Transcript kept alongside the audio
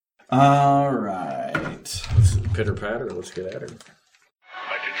All right. Let's pitter patter. Let's get at her. Megatron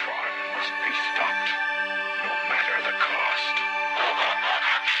must be stopped, no matter the cost.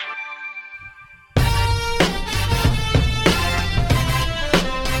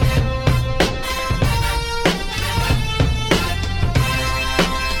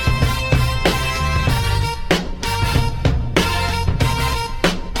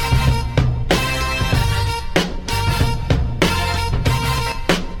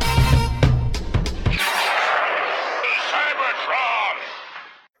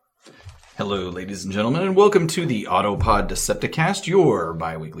 Hello, ladies and gentlemen, and welcome to the Autopod Decepticast, your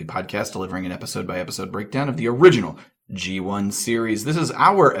bi-weekly podcast delivering an episode-by-episode breakdown of the original G1 series. This is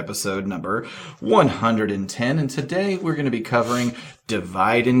our episode number 110, and today we're going to be covering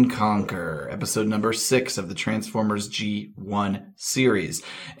Divide and Conquer, episode number 6 of the Transformers G1 series.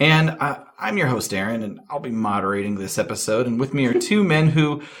 And I'm your host, Aaron, and I'll be moderating this episode, and with me are two men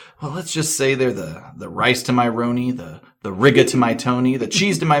who, well, let's just say they're the rice to my roni, the Rigga to my Tony, the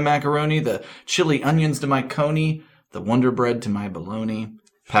cheese to my macaroni, the chili onions to my coney, the Wonder Bread to my bologna,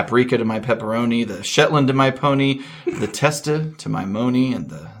 paprika to my pepperoni, the Shetland to my pony, the Testa to my Moni,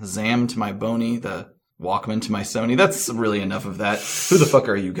 and the Zam to my Boney, the Walkman to my Sony. That's really enough of that. Who the fuck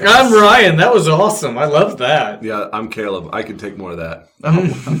are you guys? I'm Ryan. That was awesome. I love that. Yeah, I'm Caleb. I can take more of that.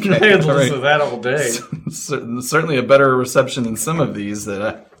 Oh, okay. I could All listen right. to that all day. Certainly a better reception than some of these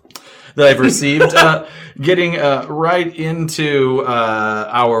that I've received. Getting right into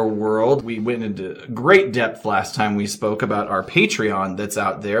our world, we went into great depth last time we spoke about our Patreon that's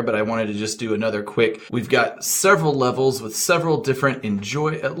out there, but I wanted to just do another quick. We've got several levels with several different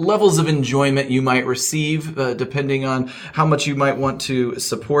levels of enjoyment you might receive depending on how much you might want to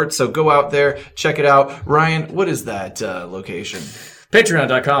support. So go out there, check it out. Ryan, what is that location?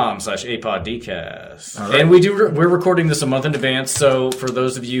 Patreon.com/APODcast. All right. And we're recording this a month in advance, so for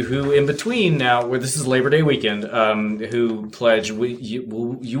those of you who in between now, where this is Labor Day weekend, who pledge, you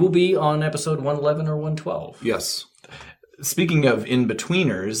will be on episode 111 or 112. Yes. Speaking of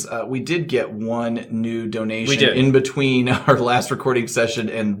in-betweeners, we did get one new donation We did. in between our last recording session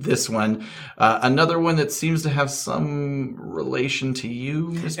and this one. Another one that seems to have some relation to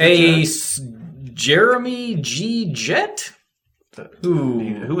you, Mr. Jet. Jeremy G. Jet?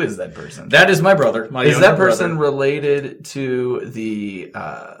 Who is that person? That is my brother. My Is younger that person brother. related to the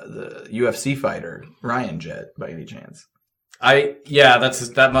UFC fighter, Ryan Jet, by any chance?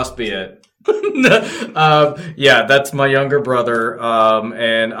 That must be it. Yeah, that's my younger brother.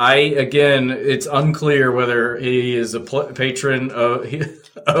 And it's unclear whether he is a patron of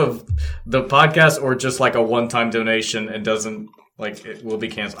the podcast or just like a one-time donation and doesn't, like, it will be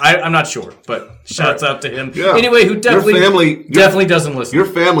canceled. I'm not sure, but shouts out to him. Yeah. Anyway, who definitely doesn't listen. Your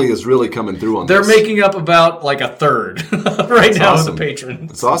family is really coming through on They're this. making up about like a third right now awesome. as a patron.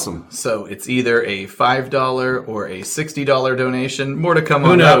 It's awesome. So it's either a $5 or a $60 donation. More to come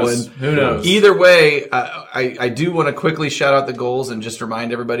Who on knows? that one. Who knows? Either way, I do want to quickly shout out the goals and just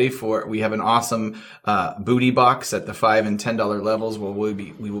remind everybody we have an awesome booty box at the $5 and $10 levels where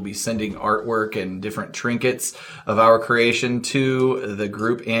we will be sending artwork and different trinkets of our creation to the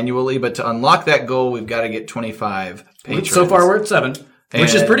group annually. But to unlock that goal, we've got to get 25 patrons. So far, we're at 7.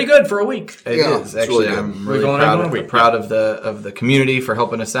 Which is pretty good for a week. It Yeah, is it's actually. really good. I'm We're really going proud, on a of, week. proud of the community for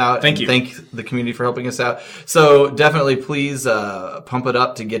helping us out. Thank you. Thank the community for helping us out. So definitely, please pump it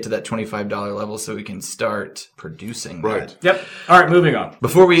up to get to that $25 level so we can start producing. Right. that. Yep. All right, moving on.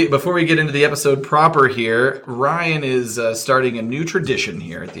 Before we get into the episode proper here, Ryan is starting a new tradition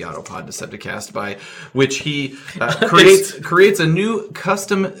here at the Autopod Decepticast, by which he creates a new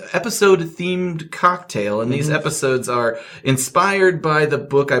custom episode themed cocktail, and these episodes are inspired by the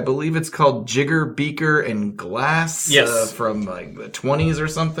book. I believe it's called Jigger, Beaker, and Glass. Yes. From like the 20s or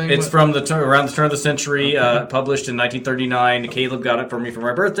something. It's from around the turn of the century, published in 1939. Caleb got it for me for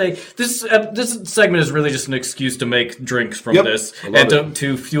my birthday. This segment is really just an excuse to make drinks from Yep, this I love and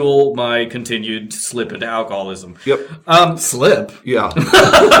to fuel my continued slip into alcoholism. Yep. Slip. Yeah.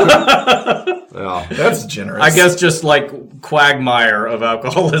 Yeah. That's generous. I guess just like quagmire of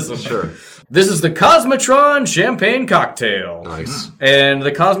alcoholism. Sure. This is the Cosmotron Champagne Cocktail. Nice. And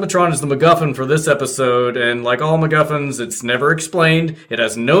the Cosmotron is the MacGuffin for this episode, and like all MacGuffins, it's never explained. It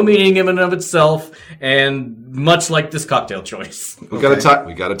has no meaning in and of itself, and much like this cocktail choice. We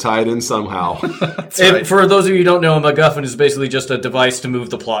gotta tie it in somehow. And for those of you who don't know, a MacGuffin is basically just a device to move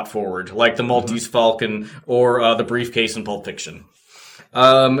the plot forward, like the Maltese Falcon or the briefcase in Pulp Fiction.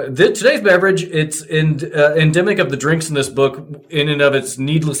 Today's beverage, it's endemic of the drinks in this book in and of it's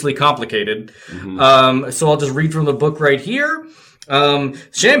needlessly complicated. So I'll just read from the book right here.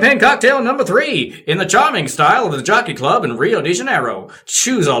 Champagne cocktail number 3. In the charming style of the Jockey Club in Rio de Janeiro.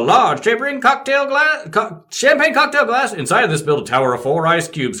 Choose a large champagne cocktail glass. Inside of this, build a tower of 4 ice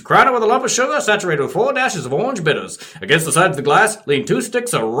cubes. Crown it with a lump of sugar saturated with 4 dashes of orange bitters. Against the side of the glass, lean 2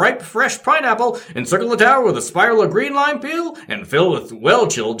 sticks of ripe, fresh pineapple. Encircle the tower with a spiral of green lime peel and fill with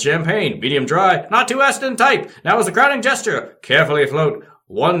well-chilled champagne. Medium dry, not too acid in type. Now as a crowning gesture, carefully float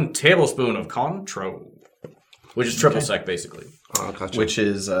 1 tablespoon of Cointreau. Which is triple sec, basically. Oh, gotcha. Which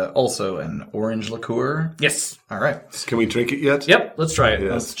is also an orange liqueur. Yes. All right. Can we drink it yet? Yep, let's try it.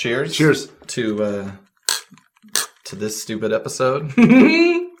 Yes. Let's cheers. Cheers. To this stupid episode.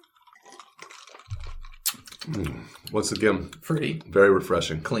 Once again, Fruity. very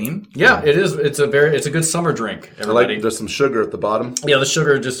refreshing. Clean. Yeah, it is. It's a good summer drink, I everybody. like there's some sugar at the bottom. Yeah, the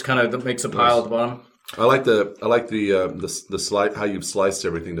sugar just kind of makes a pile at the bottom. I like the slice how you've sliced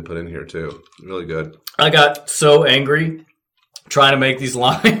everything to put in here too. Really good. I got so angry trying to make these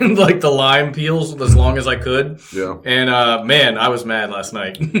lime, like the lime peels, as long as I could. Yeah. And man, I was mad last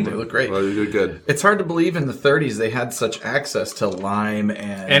night. They look great. Well, you did good. It's hard to believe in the 30s they had such access to lime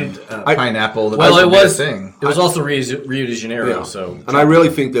and pineapple. Well, it was a thing. It was also Rio de Janeiro, Yeah. so And I really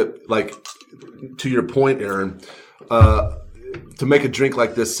think that, like, to your point, Aaron, to make a drink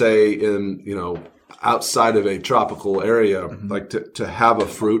like this, say in outside of a tropical area, like to have a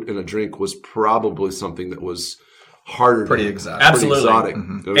fruit in a drink was probably something that was harder, Pretty exotic. Absolutely. exotic.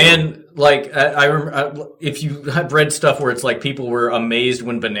 And like I remember, if you have read stuff where it's like people were amazed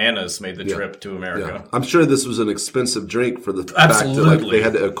when bananas made the trip to America. Yeah. I'm sure this was an expensive drink for the fact that like they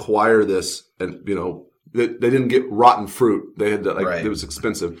had to acquire this, and they didn't get rotten fruit. They had to Right. it was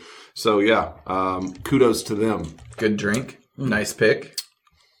expensive. So yeah, kudos to them. Good drink. Nice pick.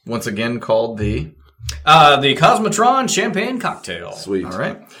 Once again called the... The Cosmotron Champagne Cocktail. Sweet. All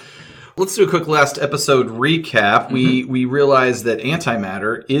right. Let's do a quick last episode recap. We realized that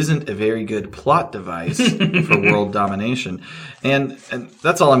antimatter isn't a very good plot device for world domination. And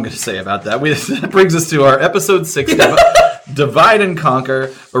that's all I'm going to say about that. That brings us to our episode 6, Divide and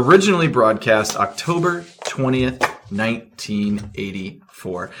Conquer, originally broadcast October 20th,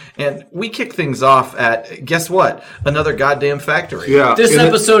 1984. And we kick things off at, guess what? Another goddamn factory. Yeah. This and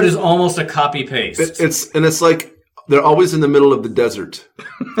episode is almost a copy-paste. it's like they're always in the middle of the desert.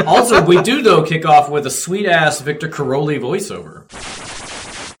 Also, we do, though, kick off with a sweet-ass Victor Caroli voiceover.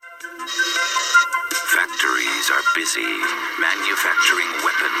 Factories are busy manufacturing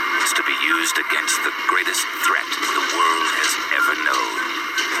weapons to be used against the greatest threat the world has ever known.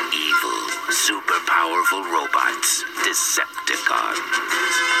 Evil, super powerful robots, Decepticons.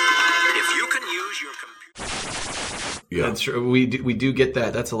 If you can use your computer... Yeah. That's true. We do get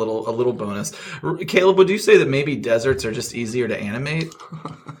that. That's a little bonus. Caleb, would you say that maybe deserts are just easier to animate?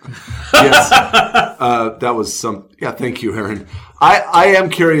 Yes. That was some. Yeah. Thank you, Aaron. I am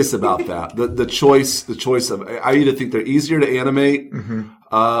curious about that. The choice of. I either think they're easier to animate,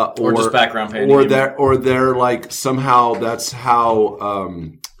 or just background painting, or they're like somehow that's how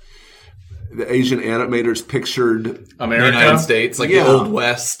the Asian animators pictured America. United States, like Yeah. the Old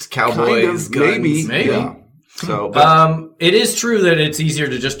West, cowboys, guns. maybe. Yeah. So, It is true that it's easier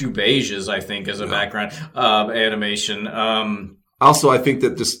to just do beiges, I think, as a background animation. also, I think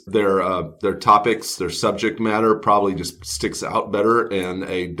that just their topics, their subject matter, probably just sticks out better in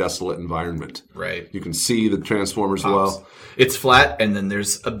a desolate environment. Right. You can see the Transformers well. It's flat, and then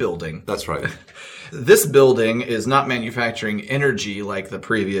there's a building. That's right. This building is not manufacturing energy like the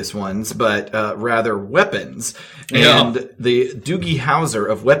previous ones, but rather weapons. Yeah. And the Doogie Howser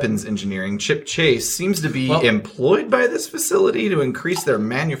of weapons engineering, Chip Chase, seems to be employed by this facility to increase their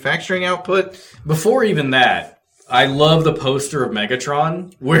manufacturing output. Before even that, I love the poster of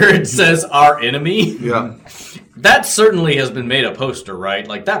Megatron where it says "Our Enemy." Yeah. That certainly has been made a poster, right?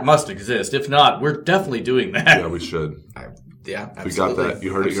 Like, that must exist. If not, we're definitely doing that. Yeah, we should. Yeah, We absolutely. got that.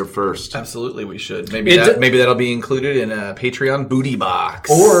 You heard it here first. Absolutely, we should. Maybe that'll be included in a Patreon booty box.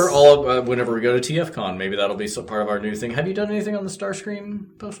 Or whenever we go to TFCon, maybe that'll be some part of our new thing. Have you done anything on the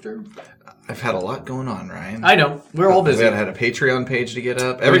Starscream poster? I've had a lot going on, Ryan. I know. We're all busy. We had a Patreon page to get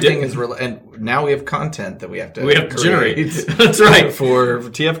up. Everything is and now we have content that we have to generate. That's right. for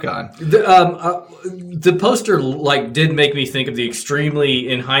TFCon. The poster did make me think of the extremely,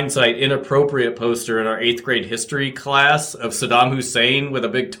 in hindsight, inappropriate poster in our 8th grade history class of Saddam Hussein with a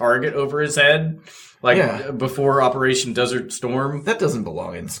big target over his head, before Operation Desert Storm. That doesn't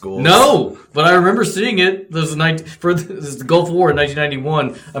belong in schools. No, but I remember seeing it. This is the Gulf War in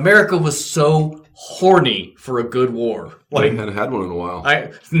 1991. America was so horny for a good war. I hadn't had one in a while.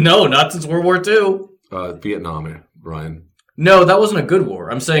 No, not since World War II. Vietnam, Ryan. No, that wasn't a good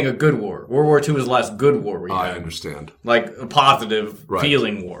war. I'm saying a good war. World War II was the last good war we I had. understand. Like a positive Right.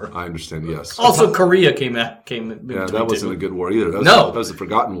 feeling war. I understand. Yes. Also, Korea came in Yeah, that wasn't a good war either. That was a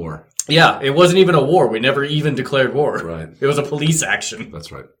forgotten war. Yeah, it wasn't even a war. We never even declared war. Right. It was a police action.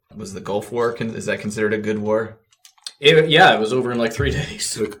 That's right. Was the Gulf War, is that considered a good war? It was over in like 3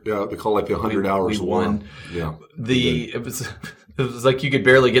 days. Yeah, they call it like the 100 Hours we War. won. Yeah. It was like you could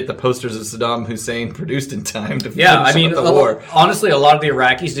barely get the posters of Saddam Hussein produced in time to Yeah, I finish mean, up the war. honestly, a lot of the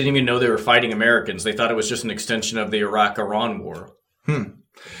Iraqis didn't even know they were fighting Americans. They thought it was just an extension of the Iraq-Iran war.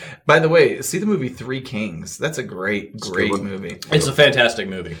 By the way, see the movie Three Kings. That's a great one. movie. It's a fantastic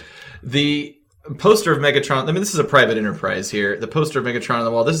movie. The poster of Megatron, I mean, this is a private enterprise here. The poster of Megatron on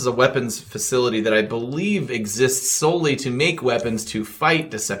the wall, this is a weapons facility that I believe exists solely to make weapons to fight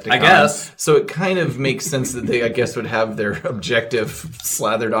Decepticons. I guess. So it kind of makes sense that they, I guess, would have their objective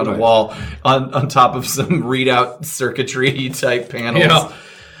slathered on a wall on top of some readout circuitry type panels. Yeah.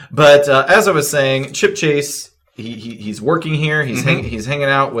 But as I was saying, Chip Chase, he's working here. He's hanging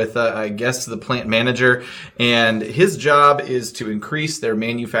out with, I guess, the plant manager, and his job is to increase their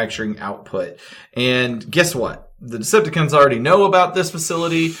manufacturing output. And guess what? The Decepticons already know about this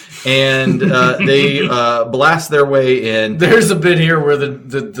facility, and they blast their way in. There's a bit here where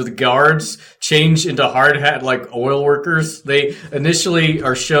the guards change into hard hat like oil workers. They initially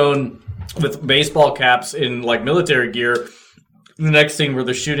are shown with baseball caps in like military gear. The next scene where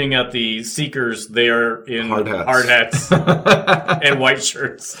they're shooting at the Seekers, they are in Hard hats. and white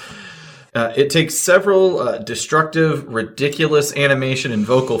shirts. It takes several destructive, ridiculous animation and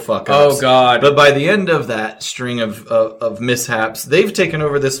vocal fuck-ups. Oh, God. But by the end of that string of mishaps, they've taken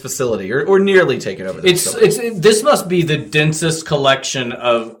over this facility, or nearly taken over this facility. This must be the densest collection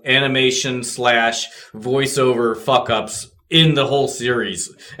of animation / voiceover fuck-ups in the whole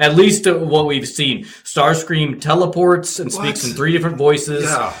series. At least what we've seen. Starscream teleports and speaks in 3 different voices.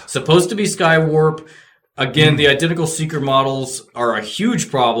 Yeah. Supposed to be Skywarp. Again, the identical Seeker models are a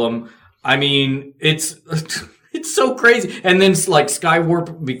huge problem. I mean, it's so crazy. And then like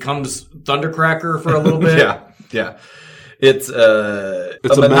Skywarp becomes Thundercracker for a little bit. Yeah. It's a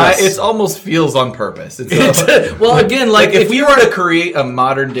mess. It almost feels on purpose. Well, again, like if we were to create a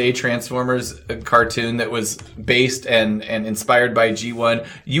modern day Transformers cartoon that was based and inspired by G1,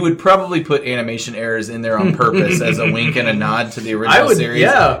 you would probably put animation errors in there on purpose as a wink and a nod to the original series.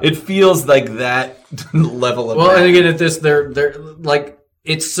 Yeah. It feels like that level of. Well, and again, at this, they're like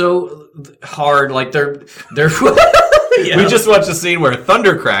it's so hard. Like they're. Yeah. We just watched a scene where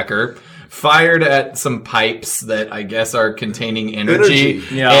Thundercracker fired at some pipes that I guess are containing energy.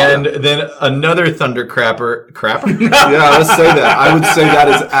 Yeah. And then another Thundercrapper. Yeah, let's say that. I would say that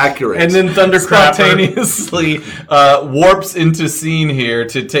is accurate. And then Thundercrapper Spontaneously warps into scene here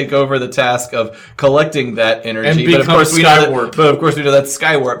to take over the task of collecting that energy. And becomes Skywarp. But of course we know that's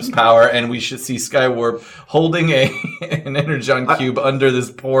Skywarp's power, and we should see Skywarp holding an Energon cube under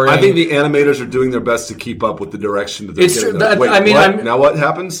this pouring. I think the animators are doing their best to keep up with the direction that they're It's getting. true. Wait, I mean, what? Now what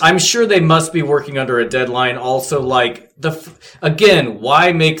happens? I'm sure they must be working under a deadline. Also, like again,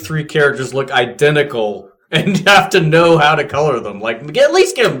 why make 3 characters look identical and have to know how to color them? Like, at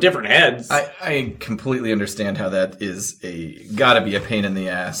least give them different heads. I completely understand how that is gotta be a pain in the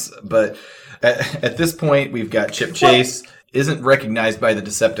ass. But at this point, we've got Chip Chase, isn't recognized by the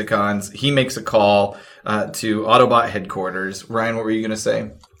Decepticons. He makes a call to Autobot headquarters. Ryan, what were you going to say?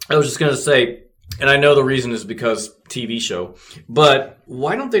 I was just going to say, and I know the reason is because TV show, but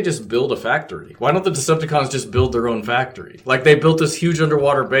why don't they just build a factory? Why don't the Decepticons just build their own factory? Like, they built this huge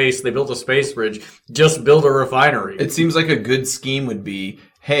underwater base, they built a space bridge, just build a refinery. It seems like a good scheme would be,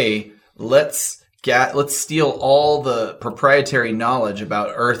 hey, let's steal all the proprietary knowledge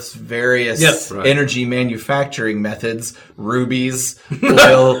about Earth's various energy manufacturing methods, rubies,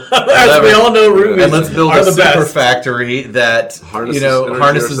 oil, As we all know, rubies and let's build are a the super best. factory that Harnesses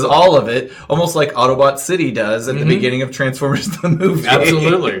harnesses all of it, almost like Autobot City does at the beginning of Transformers the movie.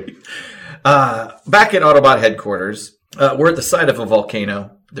 Absolutely. Back at Autobot headquarters, we're at the side of a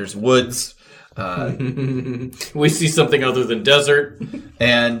volcano. There's woods. We see something other than desert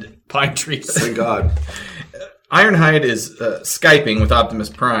And pine trees. Thank God. Ironhide is Skyping with Optimus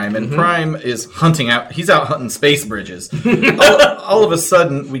Prime, and Prime is he's out hunting space bridges. all of a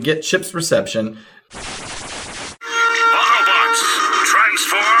sudden, we get Chip's reception. Autobots,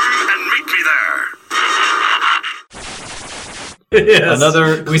 transform and meet me there. Yes.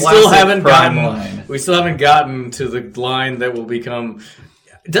 Another we classic still haven't Prime gotten line. We still haven't gotten to the line that will become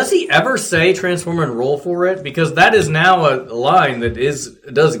Does he ever say transform and roll for it? Because that is now a line that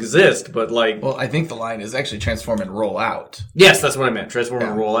does exist, but like... Well, I think the line is actually transform and roll out. Yes, that's what I meant. Transform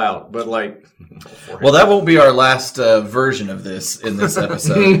and roll out. But like... Well, that won't be our last version of this in this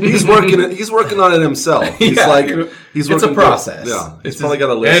episode. He's working on it himself. He's It's a process. He's probably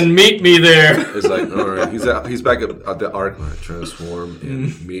got a list. And meet me there. It's like, all right, he's back at the arc. Transform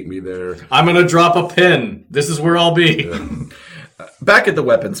and meet me there. I'm going to drop a pin. This is where I'll be. Yeah. Back at the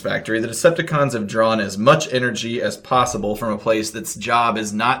weapons factory, the Decepticons have drawn as much energy as possible from a place that's job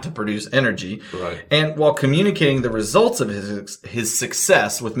is not to produce energy. Right. And while communicating the results of his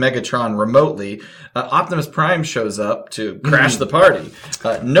success with Megatron remotely, Optimus Prime shows up to crash the party.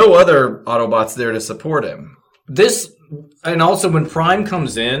 No other Autobots there to support him. And also when Prime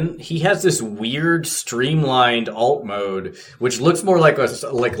comes in, he has this weird streamlined alt mode, which looks more like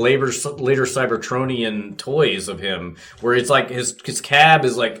later Cybertronian toys of him, where it's like his cab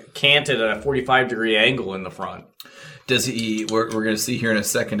is like canted at a 45-degree angle in the front. Does he? We're going to see here in a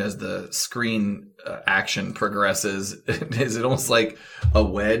second as the screen action progresses. Is it almost like a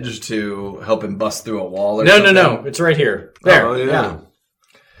wedge to help him bust through a wall? Or something? No. It's right here. There. Oh, yeah.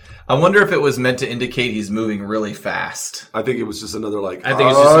 I wonder if it was meant to indicate he's moving really fast. I think it was just another I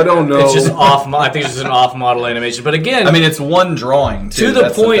don't know. It's just off. I think it's just an off-model animation. But again, I mean, it's one drawing too. To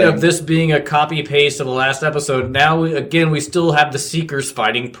the point of this being a copy paste of the last episode. Now, we still have the Seekers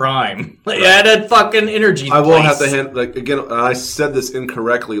fighting Prime at a fucking energy. I will have to hand again. I said this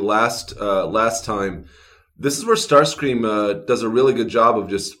incorrectly last time. This is where Starscream does a really good job of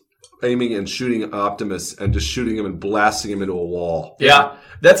just aiming and shooting Optimus and just shooting him and blasting him into a wall. Yeah.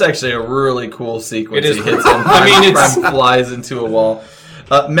 That's actually a really cool sequence. It is. He hits him. Prime flies into a wall.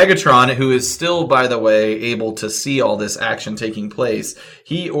 Megatron, who is still, by the way, able to see all this action taking place,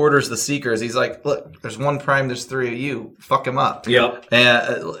 he orders the Seekers. He's like, look, there's one Prime, there's three of you. Fuck him up. Yep.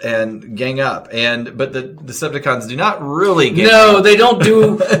 And gang up. But the Decepticons do not really gang up. No, they don't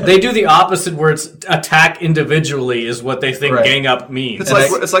do... They do the opposite, where it's attack individually is what they think gang up means.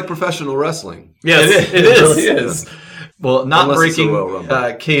 It's like professional wrestling. Yes, it really is. Well, not Unless breaking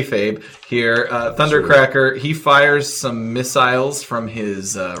kayfabe here. Thundercracker, he fires some missiles from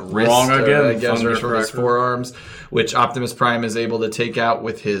his wrist. Wrong again. I guess, or his forearms, which Optimus Prime is able to take out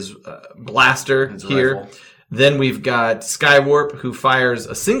with his blaster here. Rifle. Then we've got Skywarp, who fires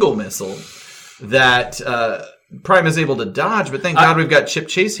a single missile that Prime is able to dodge, but thank God we've got Chip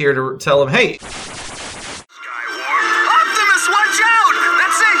Chase here to tell him, hey... Optimus, watch out!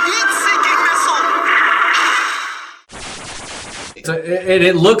 That's a heat-seeking missile! So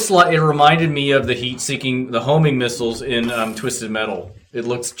it looks like... It reminded me of the homing missiles in Twisted Metal. It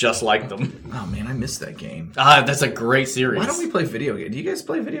looks just like them. Oh, man, I missed that game. That's a great series. Why don't we play video games? Do you guys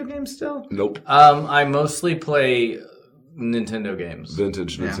play video games still? Nope. I mostly play Nintendo games.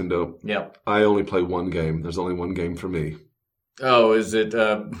 Vintage Nintendo. Yep. I only play one game. There's only one game for me. Oh, is it,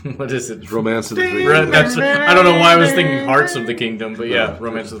 what is it? Romance of the Three Kingdoms. I don't know why I was thinking Hearts of the Kingdom, but yeah,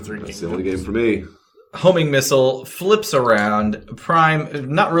 Romance of the Three Kingdoms. That's the only game for me. Homing missile flips around.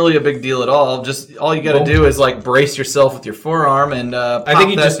 Prime, not really a big deal at all. Just all you got to do is like brace yourself with your forearm and I think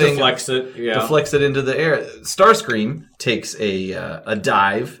he just deflects it. Yeah, deflects it into the air. Starscream takes a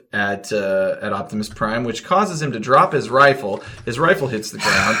dive at Optimus Prime, which causes him to drop his rifle. His rifle hits the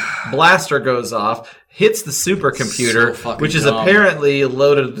ground. Blaster goes off. Hits the supercomputer, which is apparently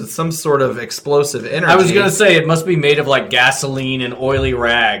loaded with some sort of explosive energy. I was going to say, it must be made of like gasoline and oily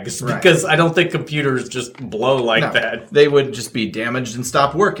rags, because I don't think computers just blow like that. They would just be damaged and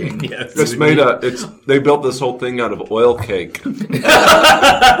stop working. Yes. They built this whole thing out of oil cake. Good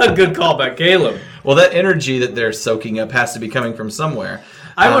callback, Caleb. Well, that energy that they're soaking up has to be coming from somewhere.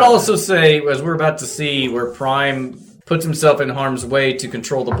 I would also say, as we're about to see, where Prime puts himself in harm's way to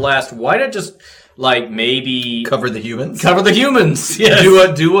control the blast, why not just... like maybe cover the humans.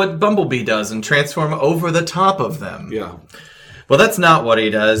 Yes. Do what Bumblebee does and transform over the top of them. Yeah. Well, that's not what he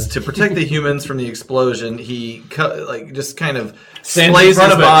does. To protect the humans from the explosion, he just kind of splays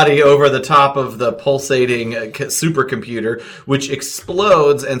his body over the top of the pulsating supercomputer, which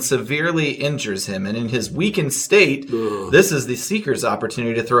explodes and severely injures him. And in his weakened state, this is the Seekers'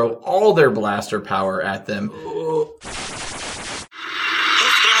 opportunity to throw all their blaster power at them.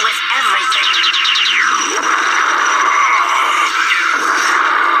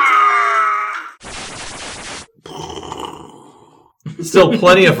 Still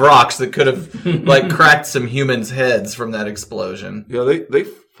plenty of rocks that could have cracked some humans' heads from that explosion. Yeah, they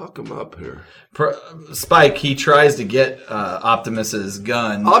fuck him up here. Spike, he tries to get Optimus's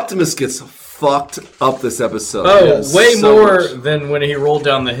gun. Optimus gets fucked up this episode. Oh, way more than when he rolled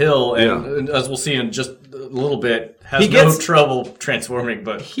down the hill. And as we'll see in just a little bit, has He gets- no trouble transforming,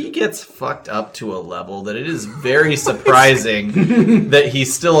 but He gets fucked up to a level that it is very surprising that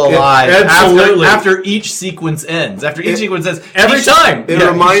he's still alive Absolutely. after each sequence ends. every time. It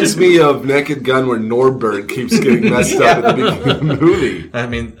reminds me of Naked Gun where Nordberg keeps getting messed up at the beginning of the movie. I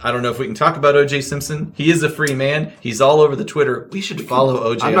mean, I don't know if we can talk about O.J. Simpson. He is a free man. He's all over the Twitter. We should follow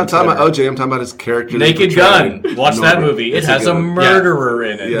O.J. I'm on not talking Twitter. about OJ. I'm talking about his character. Naked Gun. Watch that Norbert. movie. It It's has a good- murderer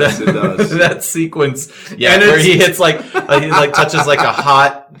in it. Yes, it does. That sequence, And where it's- he hits he touches like a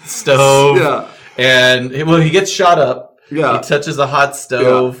hot stove, Yeah. and he gets shot up. Yeah. He touches a hot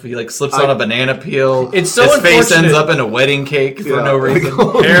stove. He slips on a banana peel. It's so his face unfortunate. ends up in a wedding cake for Yeah. no reason.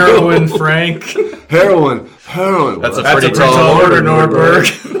 Heroin, Frank. Heroin. That's a That's pretty a tall tall order, order,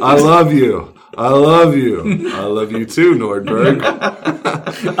 Nordberg. I love you. I love you. I love you too, Nordberg.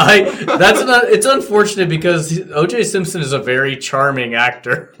 It's unfortunate because O.J. Simpson is a very charming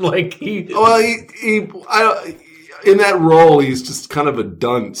actor. Well, in that role, he's just kind of a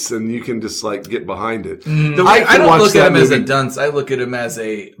dunce, and you can just get behind it. I can don't watch look at that him as a movie. dunce. I look at him as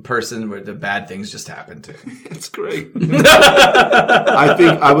a person where the bad things just happen to. It's great. I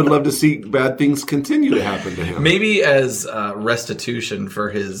think I would love to see bad things continue to happen to him. Maybe as restitution for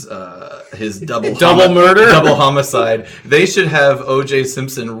his double murder? double homicide, they should have O.J.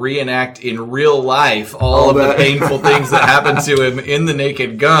 Simpson reenact in real life all of that. the painful things that happened to him in The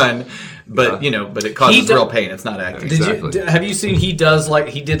Naked Gun. But but it causes real pain. It's not acting. Have you seen he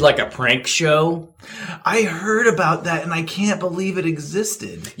did a prank show? I heard about that, and I can't believe it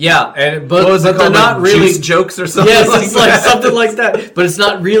existed. Yeah, What was it but they're called? not really Juice Jokes or something? Yes, like it's that. something like that. But it's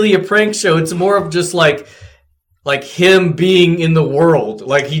not really a prank show. It's more of just like him being in the world.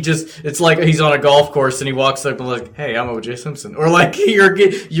 It's like he's on a golf course and he walks up and hey, I'm O.J. Simpson. Or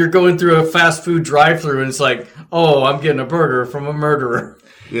you're going through a fast food drive-thru and it's oh, I'm getting a burger from a murderer.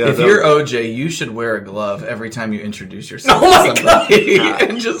 Yeah, If you're OJ, you should wear a glove every time you introduce yourself Oh to somebody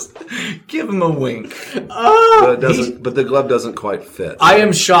and just give him a wink. but the glove doesn't quite fit. I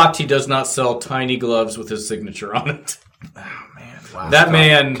am shocked he does not sell tiny gloves with his signature on it. Wow. That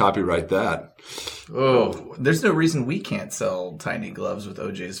man. Copyright that. Oh, There's no reason we can't sell tiny gloves with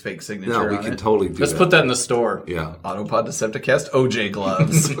OJ's fake signature No, we on can it. totally do let's that. put that in the store. Yeah. Autopod Decepticast OJ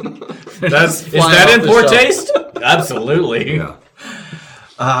gloves. Is that in poor taste? Absolutely. Yeah.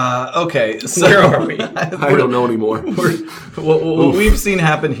 Okay, so Where are we? I don't know anymore. what we've seen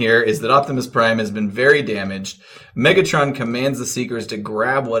happen here is that Optimus Prime has been very damaged. Megatron commands the Seekers to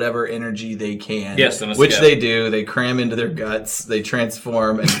grab whatever energy they can. Yes, and which escape. they do. They cram into their guts. They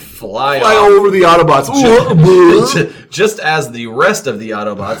transform and fly Fly off. over the Autobots. Just as the rest of the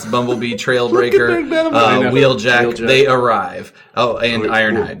Autobots, Bumblebee, Trailbreaker, Look at that, Wheeljack, they arrive. Oh, and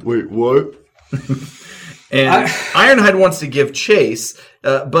Ironhide. Wait, what? And Ironhide wants to give chase,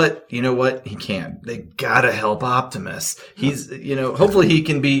 but you know what? He can't. They gotta help Optimus. He's, hopefully he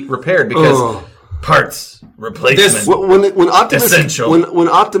can be repaired because parts replacement. When Optimus Essential. when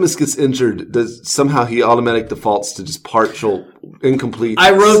Optimus gets injured, does somehow he automatic defaults to just partial, incomplete?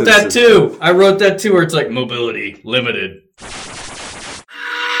 I wrote that senses? too. Where it's mobility limited.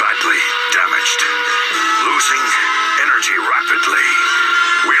 Badly damaged. Losing energy rapidly.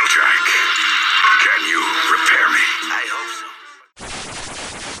 Wheeljack, can you repair me? I hope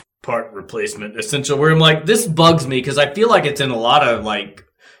so. Part replacement essential. Where I'm this bugs me because I feel like it's in a lot of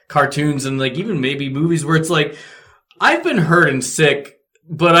cartoons and even maybe movies where it's I've been hurt and sick,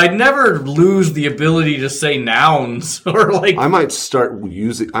 but I never lose the ability to say nouns or I might start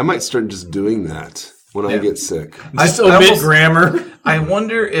just doing that when I get sick. just I omit almost- grammar. I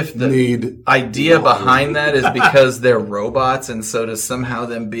wonder if the Need idea behind that is because they're robots, and so does somehow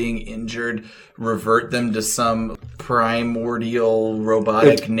them being injured revert them to some primordial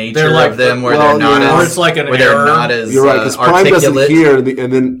robotic nature they're of them, where well, they're not yeah. as Or it's like an where they're error. not as You're right, because Prime articulate. does it here,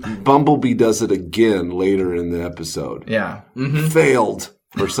 and then Bumblebee does it again later in the episode. Yeah. Failed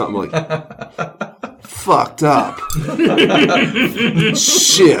or something fucked up.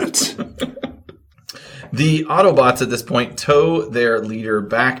 Shit. The Autobots at this point tow their leader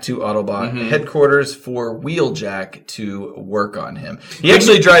back to Autobot headquarters for Wheeljack to work on him. He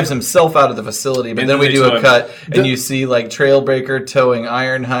actually drives himself out of the facility, but And then we they do tow a him. cut, and you see Trailbreaker towing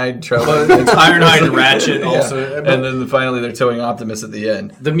Ironhide, It's Ironhide and Ratchet also. and then finally they're towing Optimus at the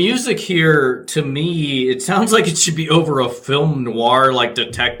end. The music here, to me, it sounds like it should be over a film noir,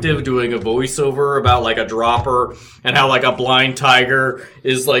 detective doing a voiceover about a dropper and how a blind tiger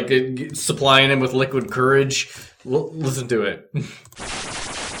is supplying him with liquid courage. Listen to it.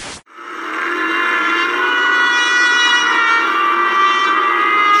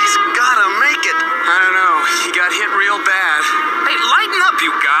 He's gotta make it. I don't know. He got hit real bad. Hey, lighten up,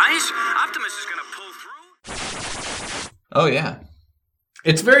 you guys. Optimus is gonna pull through. Oh, yeah.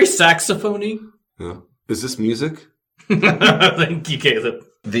 It's very saxophony. Yeah. Is this music? Thank you, Caleb.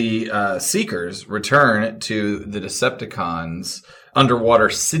 The Seekers return to the Decepticons' underwater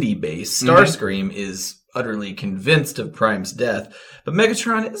city base. Starscream is utterly convinced of Prime's death, but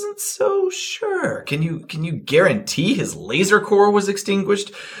Megatron isn't so sure. Can you guarantee his laser core was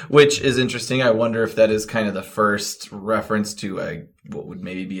extinguished? Which is interesting. I wonder if that is kind of the first reference to what would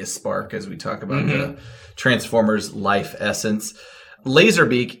maybe be a spark as we talk about the Transformers' life essence.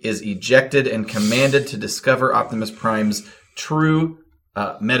 Laserbeak is ejected and commanded to discover Optimus Prime's true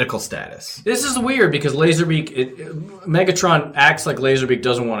medical status. This is weird because Megatron acts like Laserbeak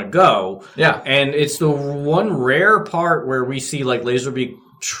doesn't want to go. Yeah. And it's the one rare part where we see like Laserbeak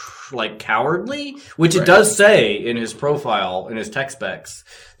like cowardly, which it does say in his profile, in his tech specs,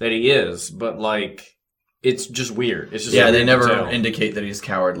 that he is, but like it's just weird. It's just they never indicate that he's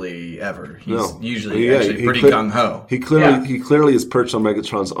cowardly ever. He's usually actually pretty gung-ho. He clearly is perched on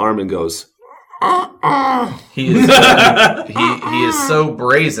Megatron's arm and goes, He is he is so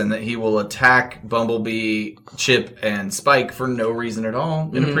brazen that he will attack Bumblebee, Chip, and Spike for no reason at all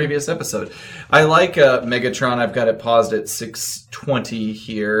in a previous episode. I like Megatron. I've got it paused at 620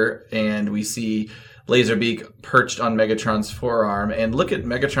 here, and we see Laserbeak perched on Megatron's forearm, and look at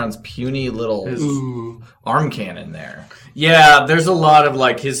Megatron's puny little arm cannon there. Yeah, there's a lot of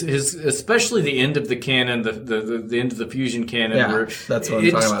like his especially the end of the cannon, the end of the fusion cannon. Yeah, where that's what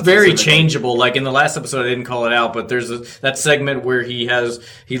I'm talking about. It's very changeable. Like in the last episode, I didn't call it out, but there's that segment where he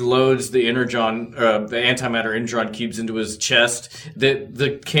loads the energon, the antimatter energon cubes into his chest.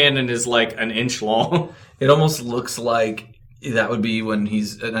 The cannon is like an inch long. It almost looks like that would be when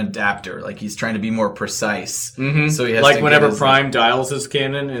he's an adapter, like he's trying to be more precise. Mm-hmm. So he has like to whenever Prime dials his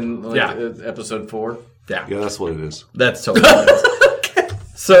cannon in episode 4. Yeah, that's what it is. That's totally what it is. Okay.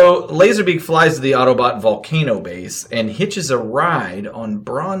 So Laserbeak flies to the Autobot volcano base and hitches a ride on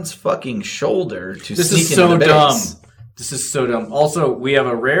Brawn's fucking shoulder to sneak into the base. This is so dumb. Also, we have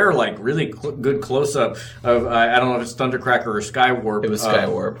a rare, like, really good close-up of, I don't know if it's Thundercracker or Skywarp. It was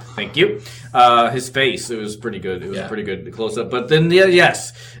Skywarp. Thank you. His face, it was pretty good. It was a pretty good close-up. But then,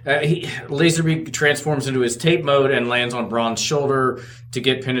 Laserbeak transforms into his tape mode and lands on Brawn's shoulder to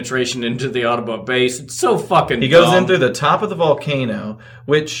get penetration into the Autobot base. It's so fucking dumb. He goes in through the top of the volcano,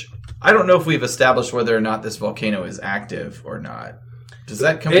 which I don't know if we've established whether or not this volcano is active or not. Does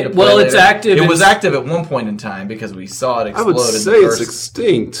that come into play? Well, later? it's active. It was active at one point in time because we saw it explode. I would say it's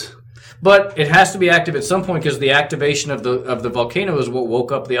extinct. But it has to be active at some point because the activation of the volcano is what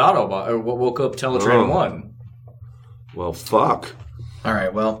woke up the Autobot, or what woke up Teletran 1. Well, fuck. All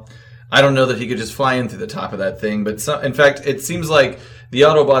right, well, I don't know that he could just fly in through the top of that thing, but in fact, it seems like the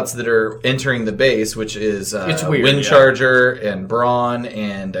Autobots that are entering the base, which is it's weird, Windcharger and Brawn,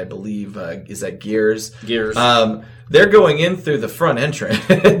 and I believe, is that Gears? Gears. They're going in through the front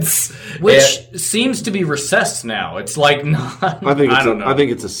entrance, which seems to be recessed now. It's like not. I don't know. I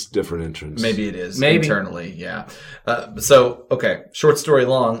think it's a different entrance. Maybe it is internally. Yeah. Okay. Short story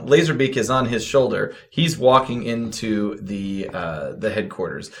long. Laserbeak is on his shoulder. He's walking into the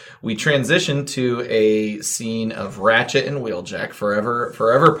headquarters. We transition to a scene of Ratchet and Wheeljack,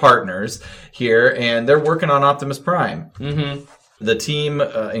 forever partners here, and they're working on Optimus Prime. Mm-hmm. The team,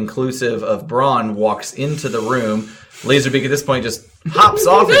 inclusive of Brawn, walks into the room. Laserbeak at this point just hops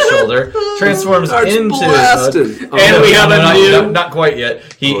off his shoulder, transforms into his mode. And we have a new... Not quite yet.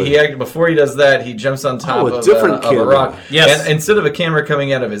 Before he does that, he jumps on top of a rock. Yes. And instead of a camera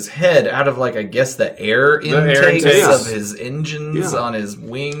coming out of his head, out of like, I guess, the air intakes of his engines on his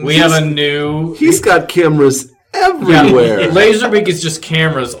wings. We have a new... He's got cameras everywhere. Yeah. Laserbeak is just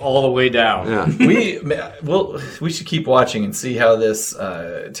cameras all the way down. Yeah. We should keep watching and see how this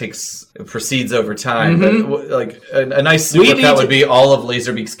proceeds over time. Mm-hmm. But, like a nice supercut would be all of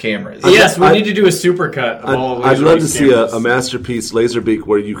Laserbeak's cameras. Yes, we need to do a supercut of all of Laserbeak's I'd love to see a masterpiece Laserbeak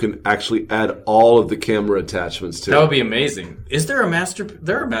where you can actually add all of the camera attachments to it. That would be amazing. Is there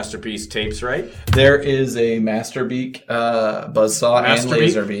there are masterpiece tapes, right? There is a Masterbeak buzzsaw and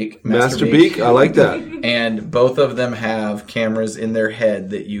Laserbeak. Masterbeak, I like that. And both of them have cameras in their head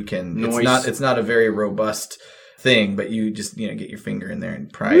that you can. It's not a very robust thing, but you just get your finger in there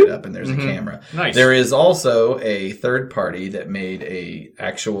and pry it up, and there's a camera. Nice. There is also a third party that made a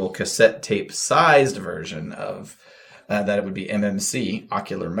actual cassette tape sized version of that. It would be MMC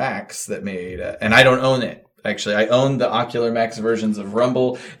Ocular Max that made, and I don't own it. Actually, I own the Ocular Max versions of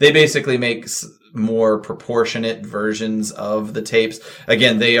Rumble. They basically make more proportionate versions of the tapes.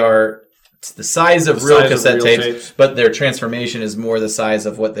 Again, they are the size of The real size of cassette real tapes, tapes. but their transformation is more the size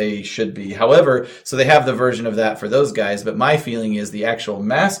of what they should be. However, so they have the version of that for those guys, but my feeling is the actual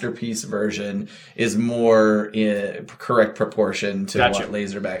masterpiece version is more in correct proportion to Gotcha. what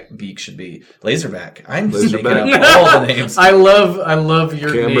Laserback Beak should be. Laserback. I'm just Laserback. making up all the names. I love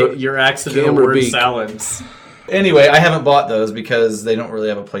your Camera- your accidental camera word beak. salads. Anyway, I haven't bought those because they don't really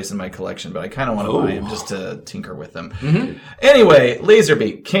have a place in my collection, but I kind of want to buy them just to tinker with them. Anyway,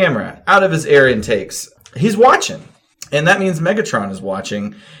 Laserbeak, camera, out of his air intakes. He's watching. And that means Megatron is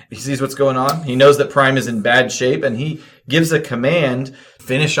watching. He sees what's going on. He knows that Prime is in bad shape, and he gives a command,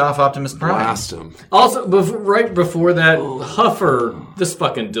 finish off Optimus Prime. Blast him. Also, right before that, Huffer, this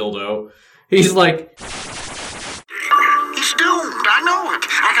fucking dildo, he's like, He's doomed. I know it.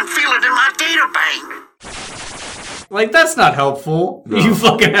 I can feel it in my data bank. that's not helpful. You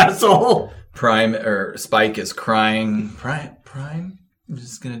fucking asshole. Prime, or Spike is crying. Prime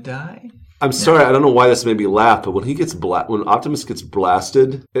is going to die? I'm sorry, I don't know why this made me laugh, but when he gets when Optimus gets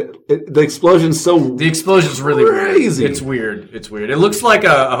blasted, the explosion's so The explosion's really crazy. weird. It's weird. It looks like a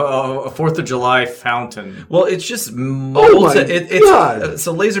 4th of July fountain. Well, it's just molten. God.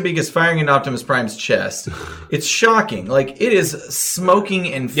 So Laserbeak is firing in Optimus Prime's chest. It's shocking. Like, it is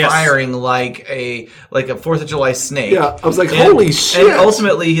smoking and Yes. firing like a 4th of July snake. Yeah, I was like, holy shit. And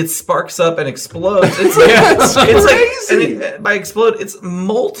ultimately, it sparks up and explodes. It's crazy. like, by explode, it's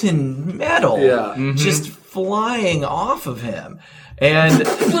molten metal. Yeah. Just flying off of him. And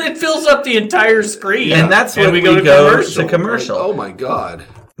It fills up the entire screen. and that's when we go to commercial. Oh my god.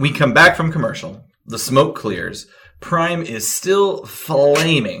 We come back from commercial. The smoke clears. Prime is still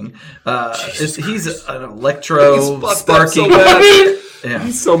flaming. He's an electro He's fucked up sparking. so bad. Yeah.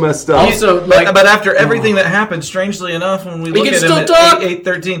 He's so messed up. Also, But after everything that happened, strangely enough, when we look can at him still at talk.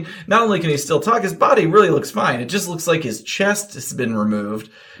 8:13, not only can he still talk, his body really looks fine. It just looks like his chest has been removed,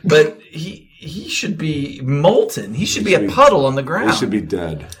 but he should be molten. He should be a puddle on the ground. He should be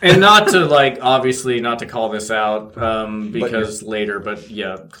dead. and not to obviously not to call this out because later, but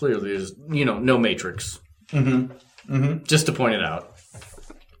yeah, clearly there's no Matrix. Just to point it out.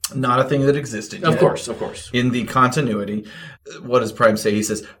 Not a thing that existed yet. Of course. In the continuity, what does Prime say? He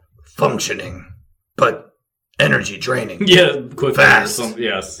says, functioning, but energy draining. Yeah, quick. Fast.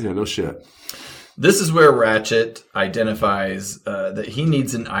 Yes. Yeah, no shit. This is where Ratchet identifies that he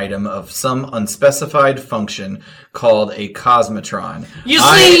needs an item of some unspecified function called a Cosmotron. You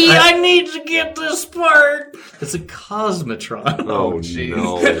see, I need to get this part. It's a Cosmotron. Oh,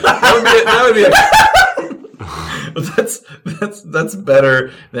 no. that would be that's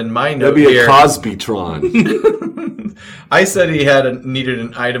better than my note That'd be here. a Cosbytron. I said he needed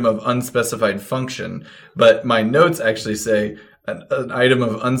an item of unspecified function, but my notes actually say an item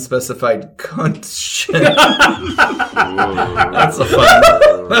of unspecified function. That's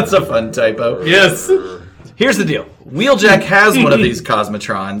a fun typo. Yes. Here's the deal. Wheeljack has one of these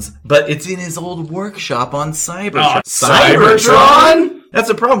Cosmotrons, but it's in his old workshop on Cybertron. Cybertron? That's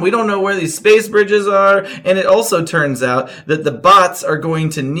a problem. We don't know where these space bridges are, and it also turns out that the bots are going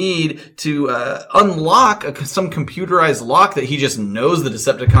to need to unlock some computerized lock that he just knows the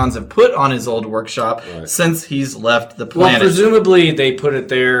Decepticons have put on his old workshop since he's left the Well, planet. presumably they put it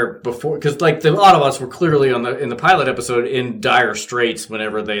there before, because the Autobots were clearly in the pilot episode in dire straits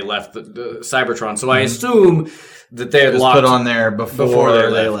whenever they left the Cybertron. So I assume that they had It was locked put on there before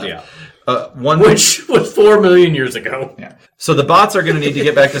they left. Yeah. Which Which was 4 million years ago. Yeah. So the bots are going to need to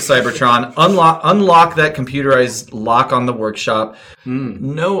get back to Cybertron, unlock that computerized lock on the workshop.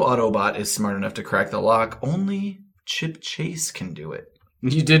 No Autobot is smart enough to crack the lock. Only Chip Chase can do it.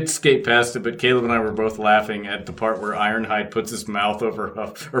 You did skate past it, but Caleb and I were both laughing at the part where Ironhide puts his mouth over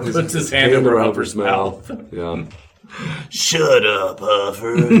or puts his hand over Huffer's mouth. Yeah. Shut up,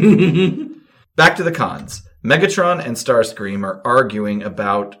 Huffer. Back to the cons. Megatron and Starscream are arguing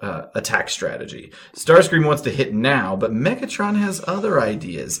about attack strategy. Starscream wants to hit now, but Megatron has other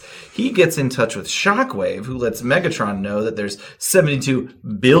ideas. He gets in touch with Shockwave, who lets Megatron know that there's 72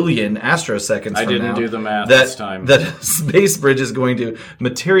 billion astroseconds I from didn't now do the math that, this time. that a space bridge is going to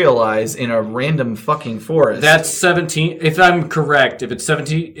materialize in a random fucking forest. That's 17. If I'm correct, if it's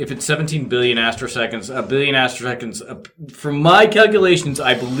 17 billion astroseconds, a billion astroseconds, from my calculations,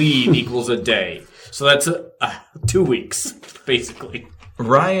 I believe equals a day. So that's 2 weeks, basically.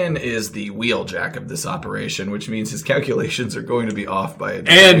 Ryan is the wheeljack of this operation, which means his calculations are going to be off by a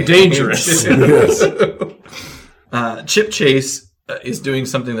day. And dangerous. Yes. Chip Chase is doing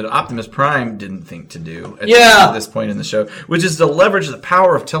something that Optimus Prime didn't think to do at this point in the show, which is to leverage the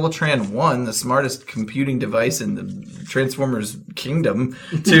power of Teletran 1, the smartest computing device in the Transformers kingdom,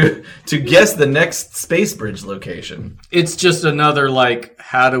 to guess the next space bridge location. It's just another, like,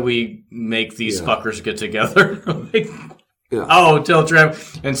 how do we make these fuckers get together? Like, oh,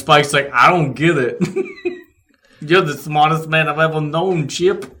 Teletran. And Spike's like, I don't get it. You're the smartest man I've ever known,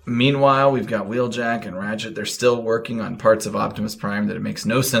 Chip. Meanwhile, we've got Wheeljack and Ratchet. They're still working on parts of Optimus Prime that it makes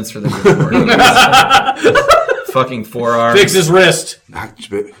no sense for them to report. Fucking forearms. Fix his wrist.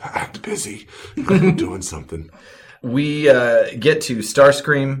 Act busy. I'm doing something. We get to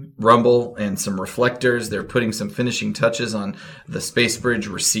Starscream, Rumble, and some reflectors. They're putting some finishing touches on the Space Bridge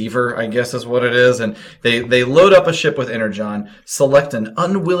receiver, I guess is what it is. And they load up a ship with Energon, select an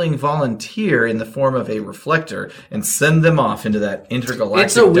unwilling volunteer in the form of a reflector, and send them off into that intergalactic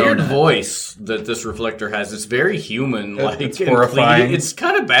It's a weird donut. voice that this reflector has. It's very human. Like, it's horrifying. It's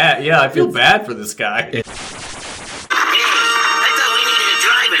kind of bad. Yeah, I feel bad for this guy. Hey, I thought we needed a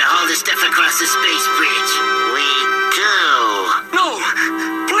driver to haul this stuff across the space bridge. We do. No!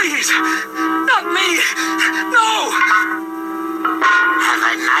 Please! Not me! No! Have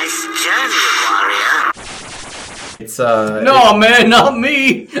a nice journey, warrior. It's No, man, not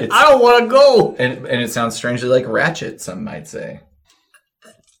me. I don't want to go. and it sounds strangely like Ratchet, some might say,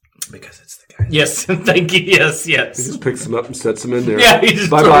 because it's the guy. Yes, thank you. Yes, He yes. just picks them up and sets them in there. Yeah, he just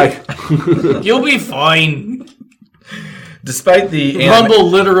Bye-bye. You'll be fine. Despite the Rumble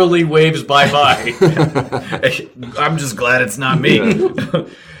literally waves bye-bye. I'm just glad it's not me.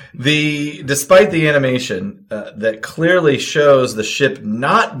 Despite the animation that clearly shows the ship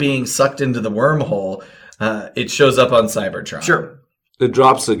not being sucked into the wormhole, it shows up on Cybertron. Sure. It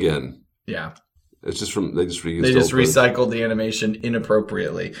drops again. Yeah. It's just they just reused They just old footage. recycled the animation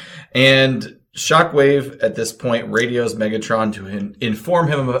inappropriately. And Shockwave at this point radios Megatron to inform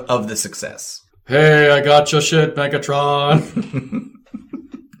him of the success. Hey, I got your shit, Megatron.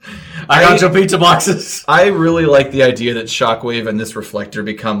 I got your pizza boxes. I really like the idea that Shockwave and this reflector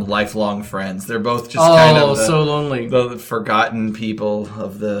become lifelong friends. They're both just kind of so lonely. the forgotten people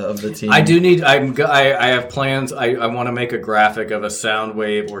of the team. I do need. I have plans. I want to make a graphic of a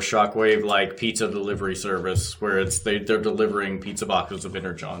Soundwave or Shockwave like pizza delivery service where they're delivering pizza boxes of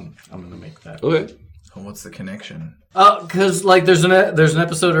Energon. I'm gonna make that. Okay. Oh, what's the connection? Because like there's an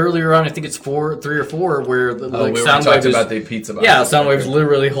episode earlier on. I think it's 3 or 4 where the, like we Soundwave talked is about the pizza box. yeah, Soundwave's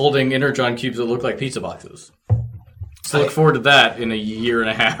literally holding Energon cubes that look like pizza boxes. So look forward to that in a year and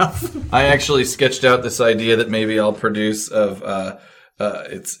a half. I actually sketched out this idea that maybe I'll produce of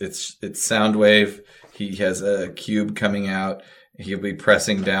it's Soundwave. He has a cube coming out. He'll be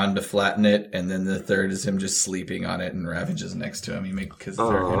pressing down to flatten it, and then the third is him just sleeping on it, and Ravage is next to him. Because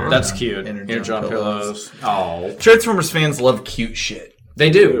That's cute. Energon pillows. Oh, Transformers fans love cute shit.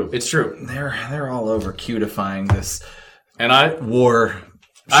 they do. It's true. They're all over cutifying this And war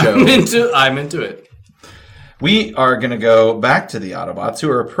show. I'm into it. We are going to go back to the Autobots who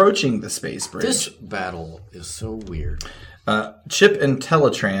are approaching the space bridge. This battle is so weird. Chip and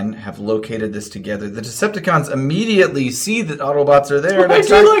Teletran have located this together. The Decepticons immediately see that Autobots are there. And I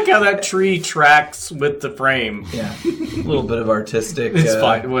attack. do like how that tree tracks with the frame. Yeah, a little bit of artistic. It's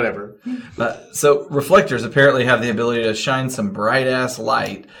fine, whatever. So reflectors apparently have the ability to shine some bright ass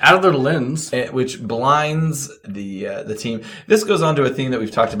light, Out of their lens. which blinds the team. This goes on to a theme that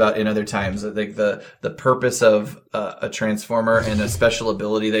we've talked about in other times. I think the purpose of a Transformer and a special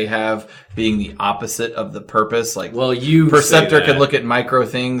ability they have being the opposite of the purpose. Like, Well, you Perceptor say can that. look at micro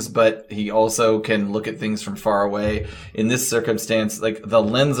things, but he also can look at things from far away. In this circumstance, like the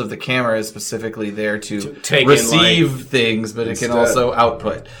lens of the camera is specifically there to take in receive things, but it can also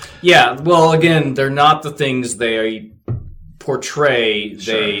output. Yeah, well, again, they're not the things they portray.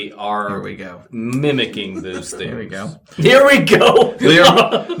 They are Here we go. mimicking those things. Here we go. Here we go.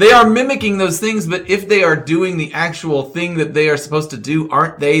 They are mimicking those things, but if they are doing the actual thing that they are supposed to do,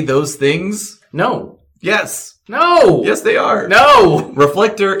 aren't they those things? No. Yes. No. Yes, they are. No.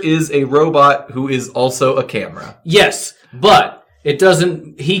 Reflector is a robot who is also a camera. Yes, but it